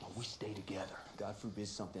some gas. We stay together. God forbid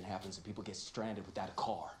something happens and people get stranded without a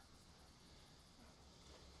car.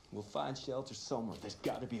 We'll find shelter somewhere. There's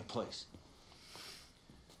got to be a place.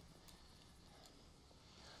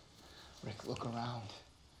 Rick, look around.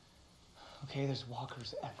 Okay, there's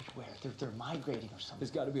walkers everywhere. They're migrating or something.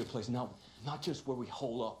 There's got to be a place. Not just where we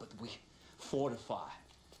hole up, but we fortify.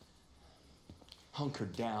 Hunker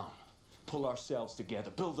down. Pull ourselves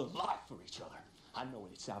together. Build a life for each other. I know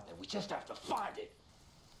it's out there. We just have to find it.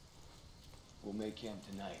 We'll make camp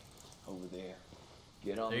tonight. Over there.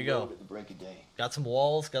 Get on the road at the break of day. Got some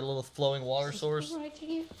walls. Got a little flowing water source. Right to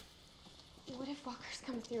you. What if walkers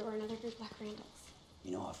come through or another group like Randall's?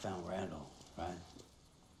 You know, I found Randall, right?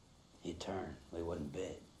 He turned, but he wasn't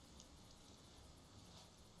bit.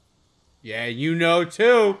 Yeah, you know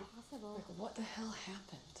too. Like, what the hell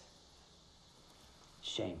happened?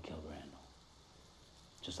 Shane killed Randall.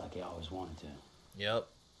 Just like he always wanted to. Yep.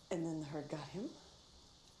 And then the herd got him?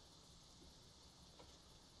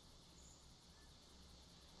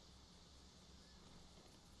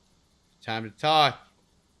 Time to talk.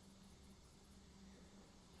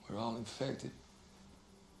 We're all infected.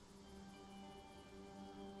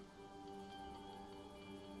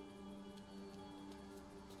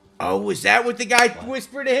 Oh, was that what the guy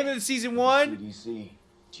whispered to him in season 1? CDC.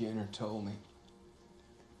 Jenner told me.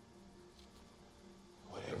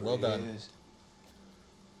 Whatever Well done. it is,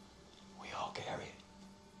 we all carry it.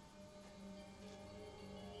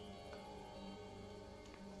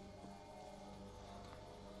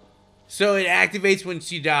 So it activates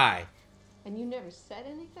once you die. And you never said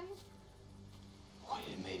anything? What,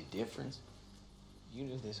 it made a difference? You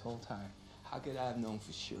knew this whole time. How could I have known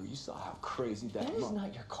for sure? You saw how crazy that That is was.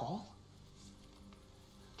 not your call.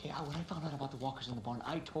 Okay, when I found out about the walkers in the barn,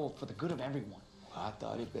 I told for the good of everyone. Well, I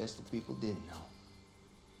thought it best if people didn't know.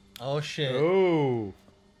 Oh shit. Oh.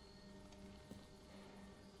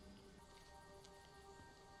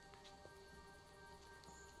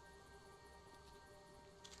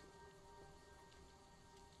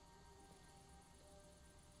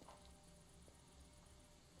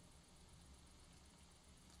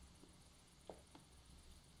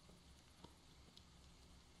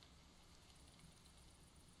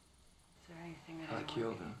 I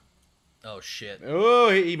killed him. Oh shit. Oh,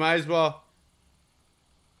 he might as well.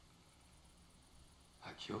 I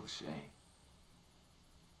killed Shane.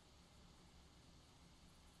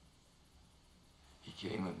 He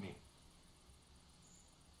came at me.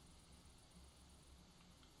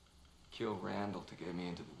 Killed Randall to get me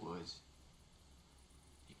into the woods.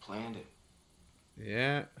 He planned it.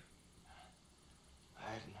 Yeah.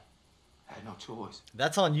 I had no choice.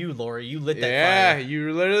 That's on you, Lori. You lit that Yeah, fire.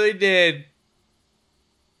 you literally did.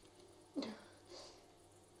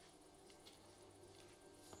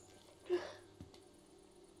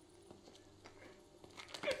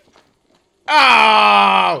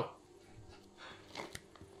 Oh!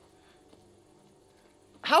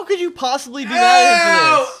 How could you possibly be mad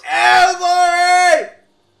at him for this? Lori!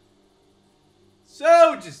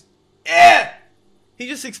 So just, He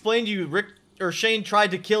just explained to you Rick or Shane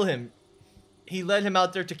tried to kill him. He led him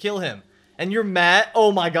out there to kill him. And you're mad?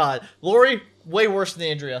 Oh my god. Lori, way worse than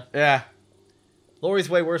Andrea. Yeah. Lori's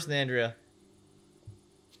way worse than Andrea.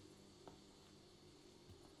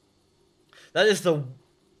 That is the...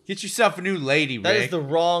 Get yourself a new lady, Rick. That is the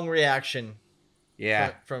wrong reaction.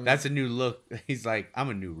 Yeah, from that's a new look. He's like, I'm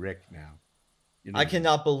a new Rick now. You know? I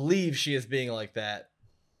cannot believe she is being like that.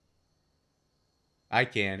 I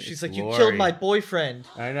can. She's It's like, you Lori. killed my boyfriend.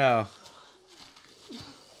 I know.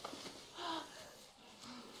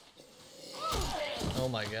 Oh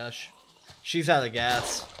my gosh. She's out of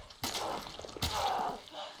gas.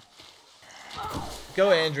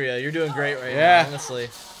 Go, Andrea. You're doing great right now, honestly.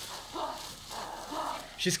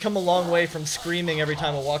 She's come a long way from screaming every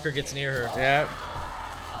time a walker gets near her. Yeah.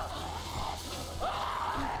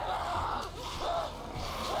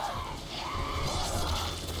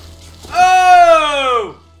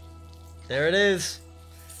 Oh! There it is.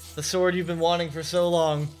 The sword you've been wanting for so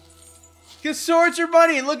long. Because swords are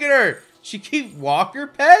money. Look at her. She keep walker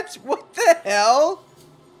pets? What the hell?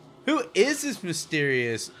 Who is this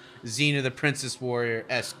mysterious Xena the Princess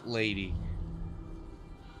Warrior-esque lady?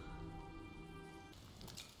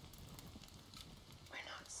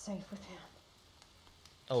 Safe with him.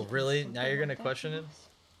 Oh, really? Now you're gonna question it?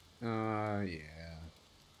 Yeah.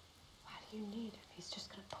 Why do you need him? He's just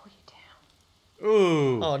gonna pull you down.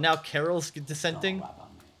 Ooh. Oh, now Carol's dissenting?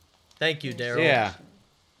 Thank you, Daryl. Yeah.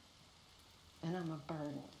 And I'm a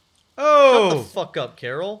burden. Oh! Shut the fuck up,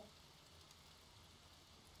 Carol.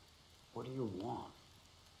 What do you want?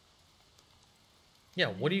 Yeah,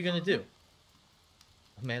 what are you gonna do?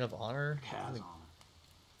 A man of honor?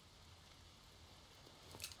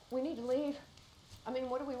 We need to leave. I mean,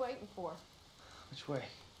 what are we waiting for? Which way?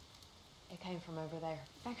 It came from over there.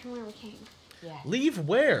 Back from where we came. Yeah. Leave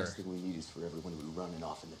where? Last thing we need is for everyone to be running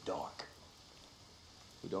off in the dark.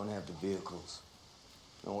 We don't have the vehicles.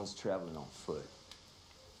 No one's traveling on foot.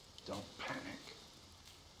 Don't panic.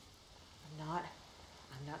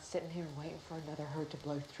 I'm not sitting here waiting for another herd to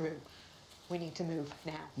blow through. We need to move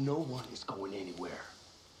now. No one is going anywhere.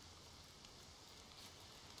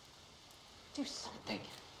 Do something.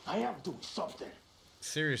 I am doing something.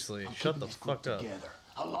 Seriously, I'm shut keeping the this group fuck up. Together,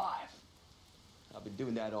 alive. I've been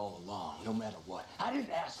doing that all along, no matter what. I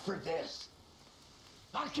didn't ask for this.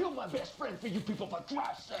 I killed my best friend for you people, for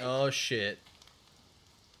Christ's sake. Oh shit.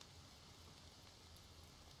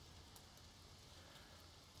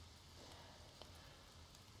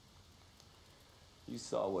 You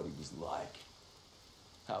saw what he was like.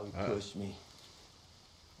 How he pushed me.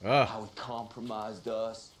 How he compromised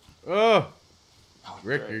us. How he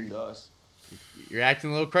Rick, threatened us. You're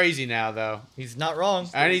acting a little crazy now, though. He's not wrong.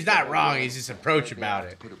 And he's not wrong. He's just approach about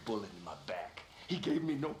it. Put a bullet in my back. He gave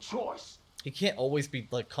me no choice. He can't always be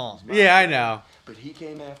like calm. Yeah, I know. But he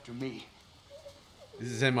came after me.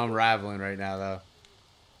 This is him unraveling right now, though.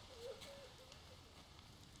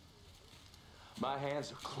 My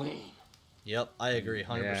hands are clean. Yep, I agree,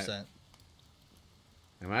 100%. Yeah.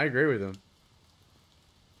 And I agree with him.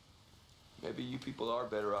 Maybe you people are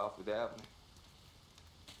better off without me.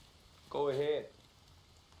 Go ahead.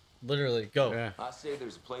 Literally, go. Yeah. I say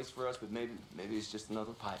there's a place for us, but maybe it's just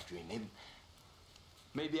another pipe dream.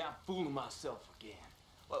 Maybe I'm fooling myself again.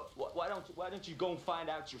 Well, why don't you go and find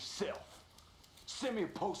out yourself? Send me a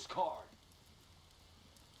postcard.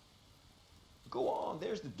 Go on,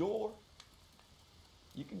 there's the door.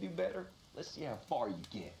 You can do better. Let's see how far you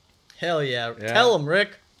get. Hell yeah. Tell him,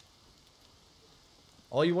 Rick.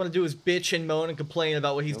 All you want to do is bitch and moan and complain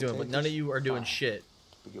about what he's doing, but none of you are doing shit.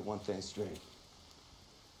 But get one thing straight.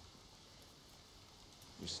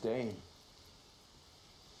 You're staying.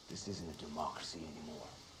 This isn't a democracy anymore.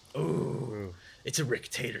 Ooh. It's a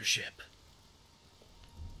dictatorship.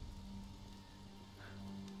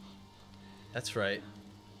 That's right.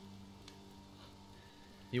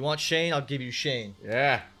 You want Shane? I'll give you Shane.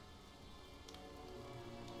 Yeah.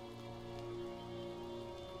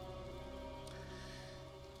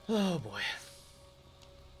 Oh boy.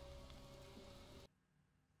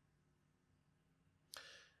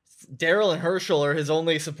 Daryl and Herschel are his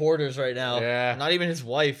only supporters right now. Yeah. Not even his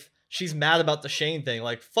wife. She's mad about the Shane thing.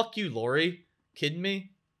 Like, fuck you, Lori. Kidding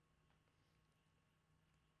me?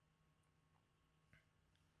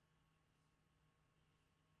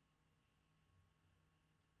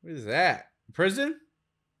 What is that? Prison?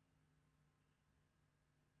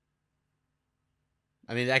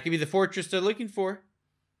 I mean, that could be the fortress they're looking for.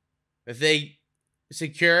 If they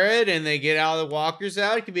secure it and they get all the walkers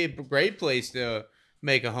out, it could be a great place to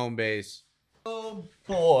make a home base. Oh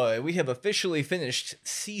boy, we have officially finished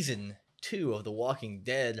season 2 of The Walking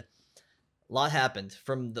Dead. A lot happened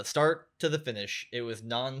from the start to the finish. It was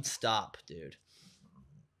non-stop, dude.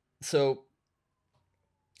 So,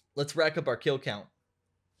 let's rack up our kill count.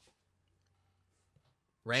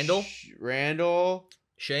 Randall,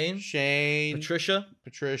 Shane,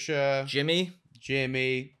 Patricia, Jimmy,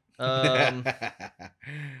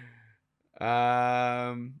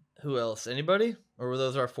 who else? Anybody? Or were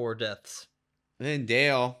those our 4 deaths? And then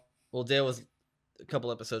Dale. Well, Dale was a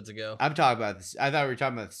couple episodes ago. I'm talking about this. I thought we were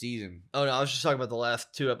talking about the season. Oh no, I was just talking about the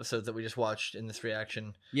last 2 episodes that we just watched in this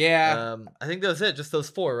reaction. Yeah. I think that was it. Just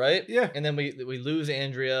those 4, right? Yeah. And then we lose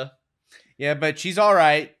Andrea. Yeah, but she's all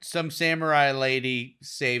right. Some samurai lady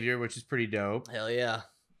saved her, which is pretty dope. Hell yeah.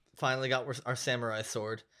 Finally got our samurai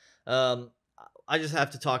sword. I just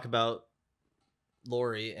have to talk about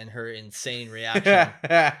Lori and her insane reaction.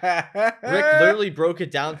 Rick literally broke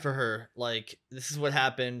it down for her. Like, this is what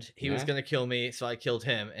happened. He was going to kill me, so I killed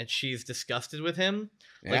him. And she's disgusted with him.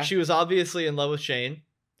 Yeah. Like, she was obviously in love with Shane.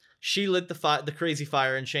 She lit the crazy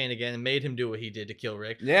fire in Shane again and made him do what he did to kill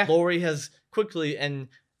Rick. Yeah. Lori has quickly and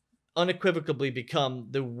unequivocally become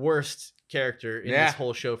the worst character in this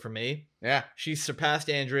whole show for me. Yeah. She's surpassed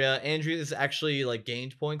Andrea. Andrea's actually like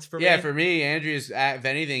gained points for me. Yeah, for me, Andrea's, if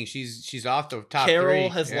anything, she's off the top 3. Carol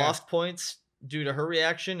has lost points due to her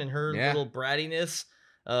reaction and her little brattiness.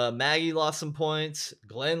 Maggie lost some points.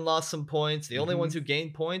 Glenn lost some points. The only ones who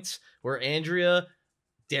gained points were Andrea,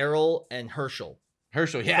 Daryl, and Herschel.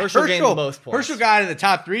 Herschel gained the most points. Herschel got in the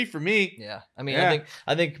top 3 for me. Yeah. I mean,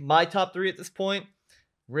 I think my top 3 at this point,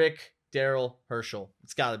 Rick, Daryl, Herschel.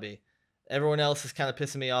 It's got to be. Everyone else is kind of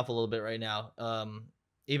pissing me off a little bit right now.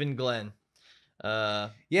 Even Glenn.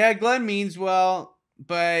 Yeah, Glenn means well,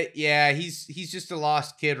 But yeah, he's just a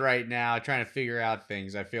lost kid right now, trying to figure out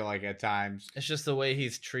things. I feel like at times it's just the way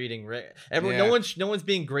he's treating Rick. Everyone, Yeah. no one's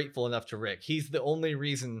being grateful enough to Rick. He's the only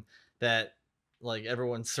reason that like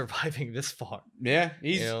everyone's surviving this far. Yeah,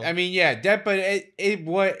 he's. You know? I mean, yeah, but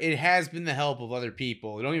it has been the help of other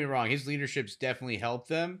people. Don't get me wrong, his leadership's definitely helped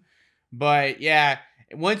them. But yeah,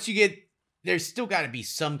 once you get, there's still got to be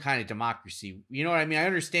some kind of democracy. You know what I mean? I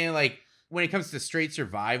understand like when it comes to straight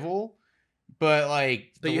survival, but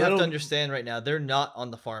like, But you have to understand right now, they're not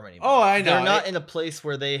on the farm anymore. Oh, I know. They're not in a place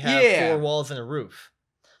where they have 4 walls and a roof.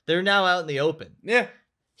 They're now out in the open. Yeah.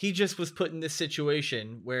 He just was put in this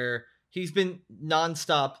situation where he's been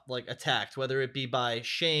nonstop like attacked, whether it be by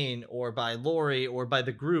Shane or by Lori or by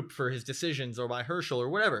the group for his decisions or by Herschel or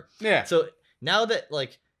whatever. Yeah. So now that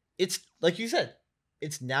like it's like you said,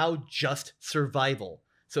 it's now just survival.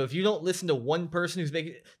 So if you don't listen to one person who's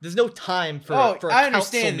making, there's no time for. Oh, for a I council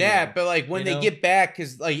understand that, meeting, but like when you they know? get back,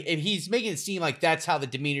 because like if he's making it seem like that's how the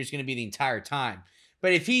demeanor is going to be the entire time.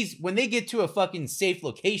 But if when they get to a fucking safe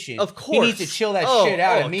location, Of course, he needs to chill that shit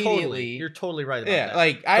out immediately. Totally. You're totally right about Yeah, that.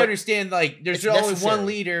 like I But understand. Like there's it's only necessary. one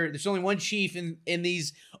leader. There's only one chief in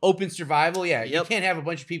these open survival. Yeah, you can't have a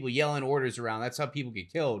bunch of people yelling orders around. That's how people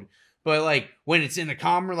get killed. But like when it's in the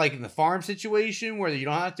calmer, like in the farm situation where you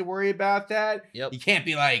don't have to worry about that, you can't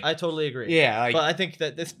be like. I totally agree. Yeah, like, but I think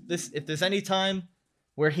that this if there's any time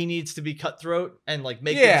where he needs to be cutthroat and like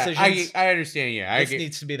make the decisions, I understand. Yeah, this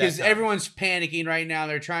needs to be that because time. everyone's panicking right now.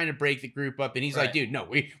 They're trying to break the group up, and he's like, Right. "Dude, no,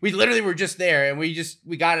 we literally were just there, and we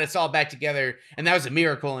got us all back together, and that was a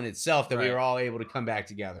miracle in itself that we Right. were all able to come back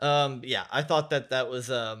together." Yeah, I thought that was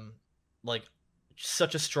like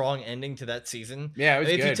such a strong ending to that season. Yeah, it was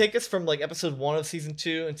If you good. take us from like episode 1 of season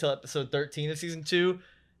 2 until episode 13 of season 2,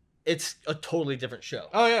 it's a totally different show.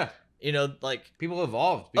 Oh yeah, you know, like people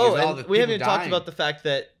evolved. Because all the and we haven't people even talked dying. about the fact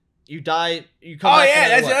that you die, you come Oh back. yeah, no matter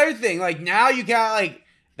that's what. another thing. Like now you got like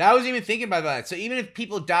that. I was even thinking about that. So even if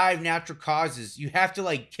people die of natural causes, you have to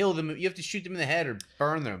like kill them. You have to shoot them in the head or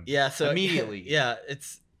burn them. Yeah, so immediately. Yeah,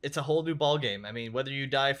 it's a whole new ball game. I mean, whether you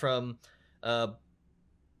die from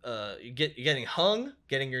getting hung,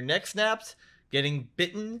 getting your neck snapped, getting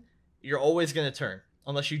bitten, you're always gonna turn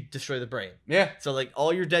unless you destroy the brain. Yeah. So like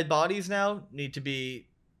all your dead bodies now need to be,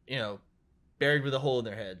 buried with a hole in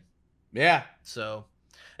their head. Yeah. So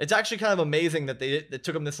it's actually kind of amazing that it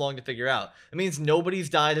took them this long to figure out. It means nobody's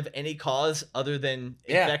died of any cause other than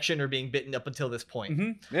infection or being bitten up until this point.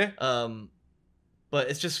 Mm-hmm. Yeah. But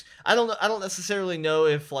it's just I don't necessarily know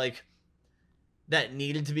if like that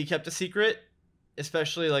needed to be kept a secret.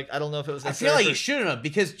 Especially like I don't know if it was. I feel like you shouldn't have,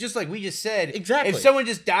 because just like we just said, exactly. If someone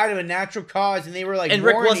just died of a natural cause and they were like, and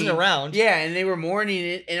Rick mourning, wasn't around, yeah, and they were mourning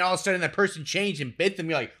it, and all of a sudden that person changed and bit them,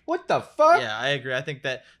 you're like, what the fuck? Yeah, I agree. I think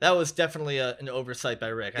that was definitely an oversight by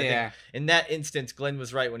Rick. I think in that instance, Glenn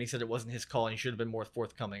was right when he said it wasn't his call, and he should have been more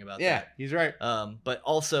forthcoming about that. Yeah, he's right. But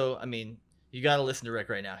also, I mean, you got to listen to Rick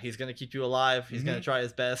right now. He's going to keep you alive. He's going to try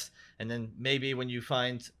his best, and then maybe when you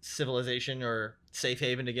find civilization or safe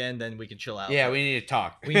haven again, then we can chill out. Yeah, but we need to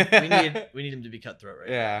talk. we need him to be cutthroat right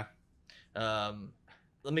now. Yeah.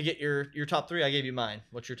 Let me get your top 3. I gave you mine.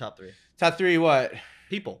 What's your top 3? Top 3 what?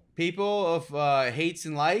 People of hates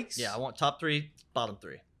and likes. Yeah, I want top 3, bottom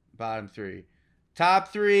 3. Bottom 3.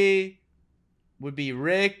 Top 3 would be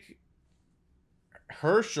Rick,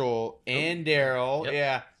 Herschel, and Daryl. Yep.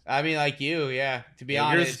 Yeah. I mean, like you, yeah. To be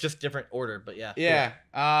honest, yours is just different order, but yeah. Yeah.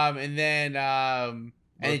 Cool. And then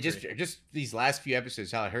and it just these last few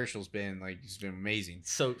episodes, how Herschel's been like, he's been amazing.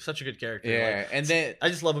 So such a good character. Yeah, like, and then I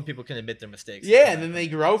just love when people can admit their mistakes. Yeah, and then they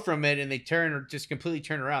grow from it and they just completely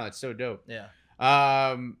turn around. That's so dope. Yeah.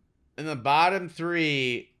 And the bottom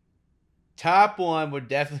 3, top 1 would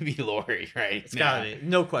definitely be Lori, right? It's gotta be,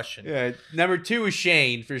 no question. Yeah. Number 2 is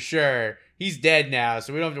Shane for sure. He's dead now,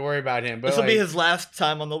 so we don't have to worry about him. But this will be his last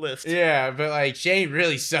time on the list. Yeah, but like Shane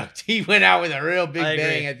really sucked. He went out with a real big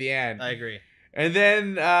bang at the end. I agree. And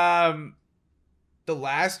then the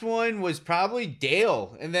last one was probably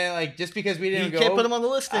Dale. And then like just because we didn't you can't put him on the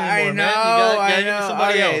list anymore, I know, man. You gotta give know.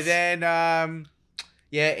 somebody Okay, else. Then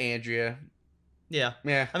yeah, Andrea. Yeah.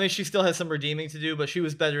 Yeah. I mean, she still has some redeeming to do, but she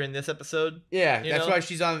was better in this episode. Yeah, that's why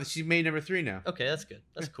she's made number 3 now. Okay, that's good.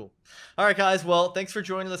 That's cool. All right, guys. Well, thanks for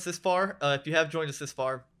joining us this far. If you have joined us this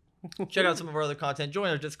far, check out some of our other content. Join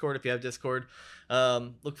our Discord if you have Discord.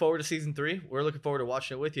 Look forward to season 3. We're looking forward to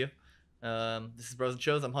watching it with you. This is Bros and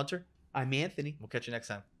Shows. I'm Hunter. I'm Anthony. We'll catch you next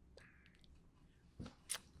time.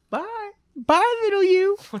 Bye. Bye, little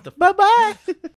you. What the? Bye-bye.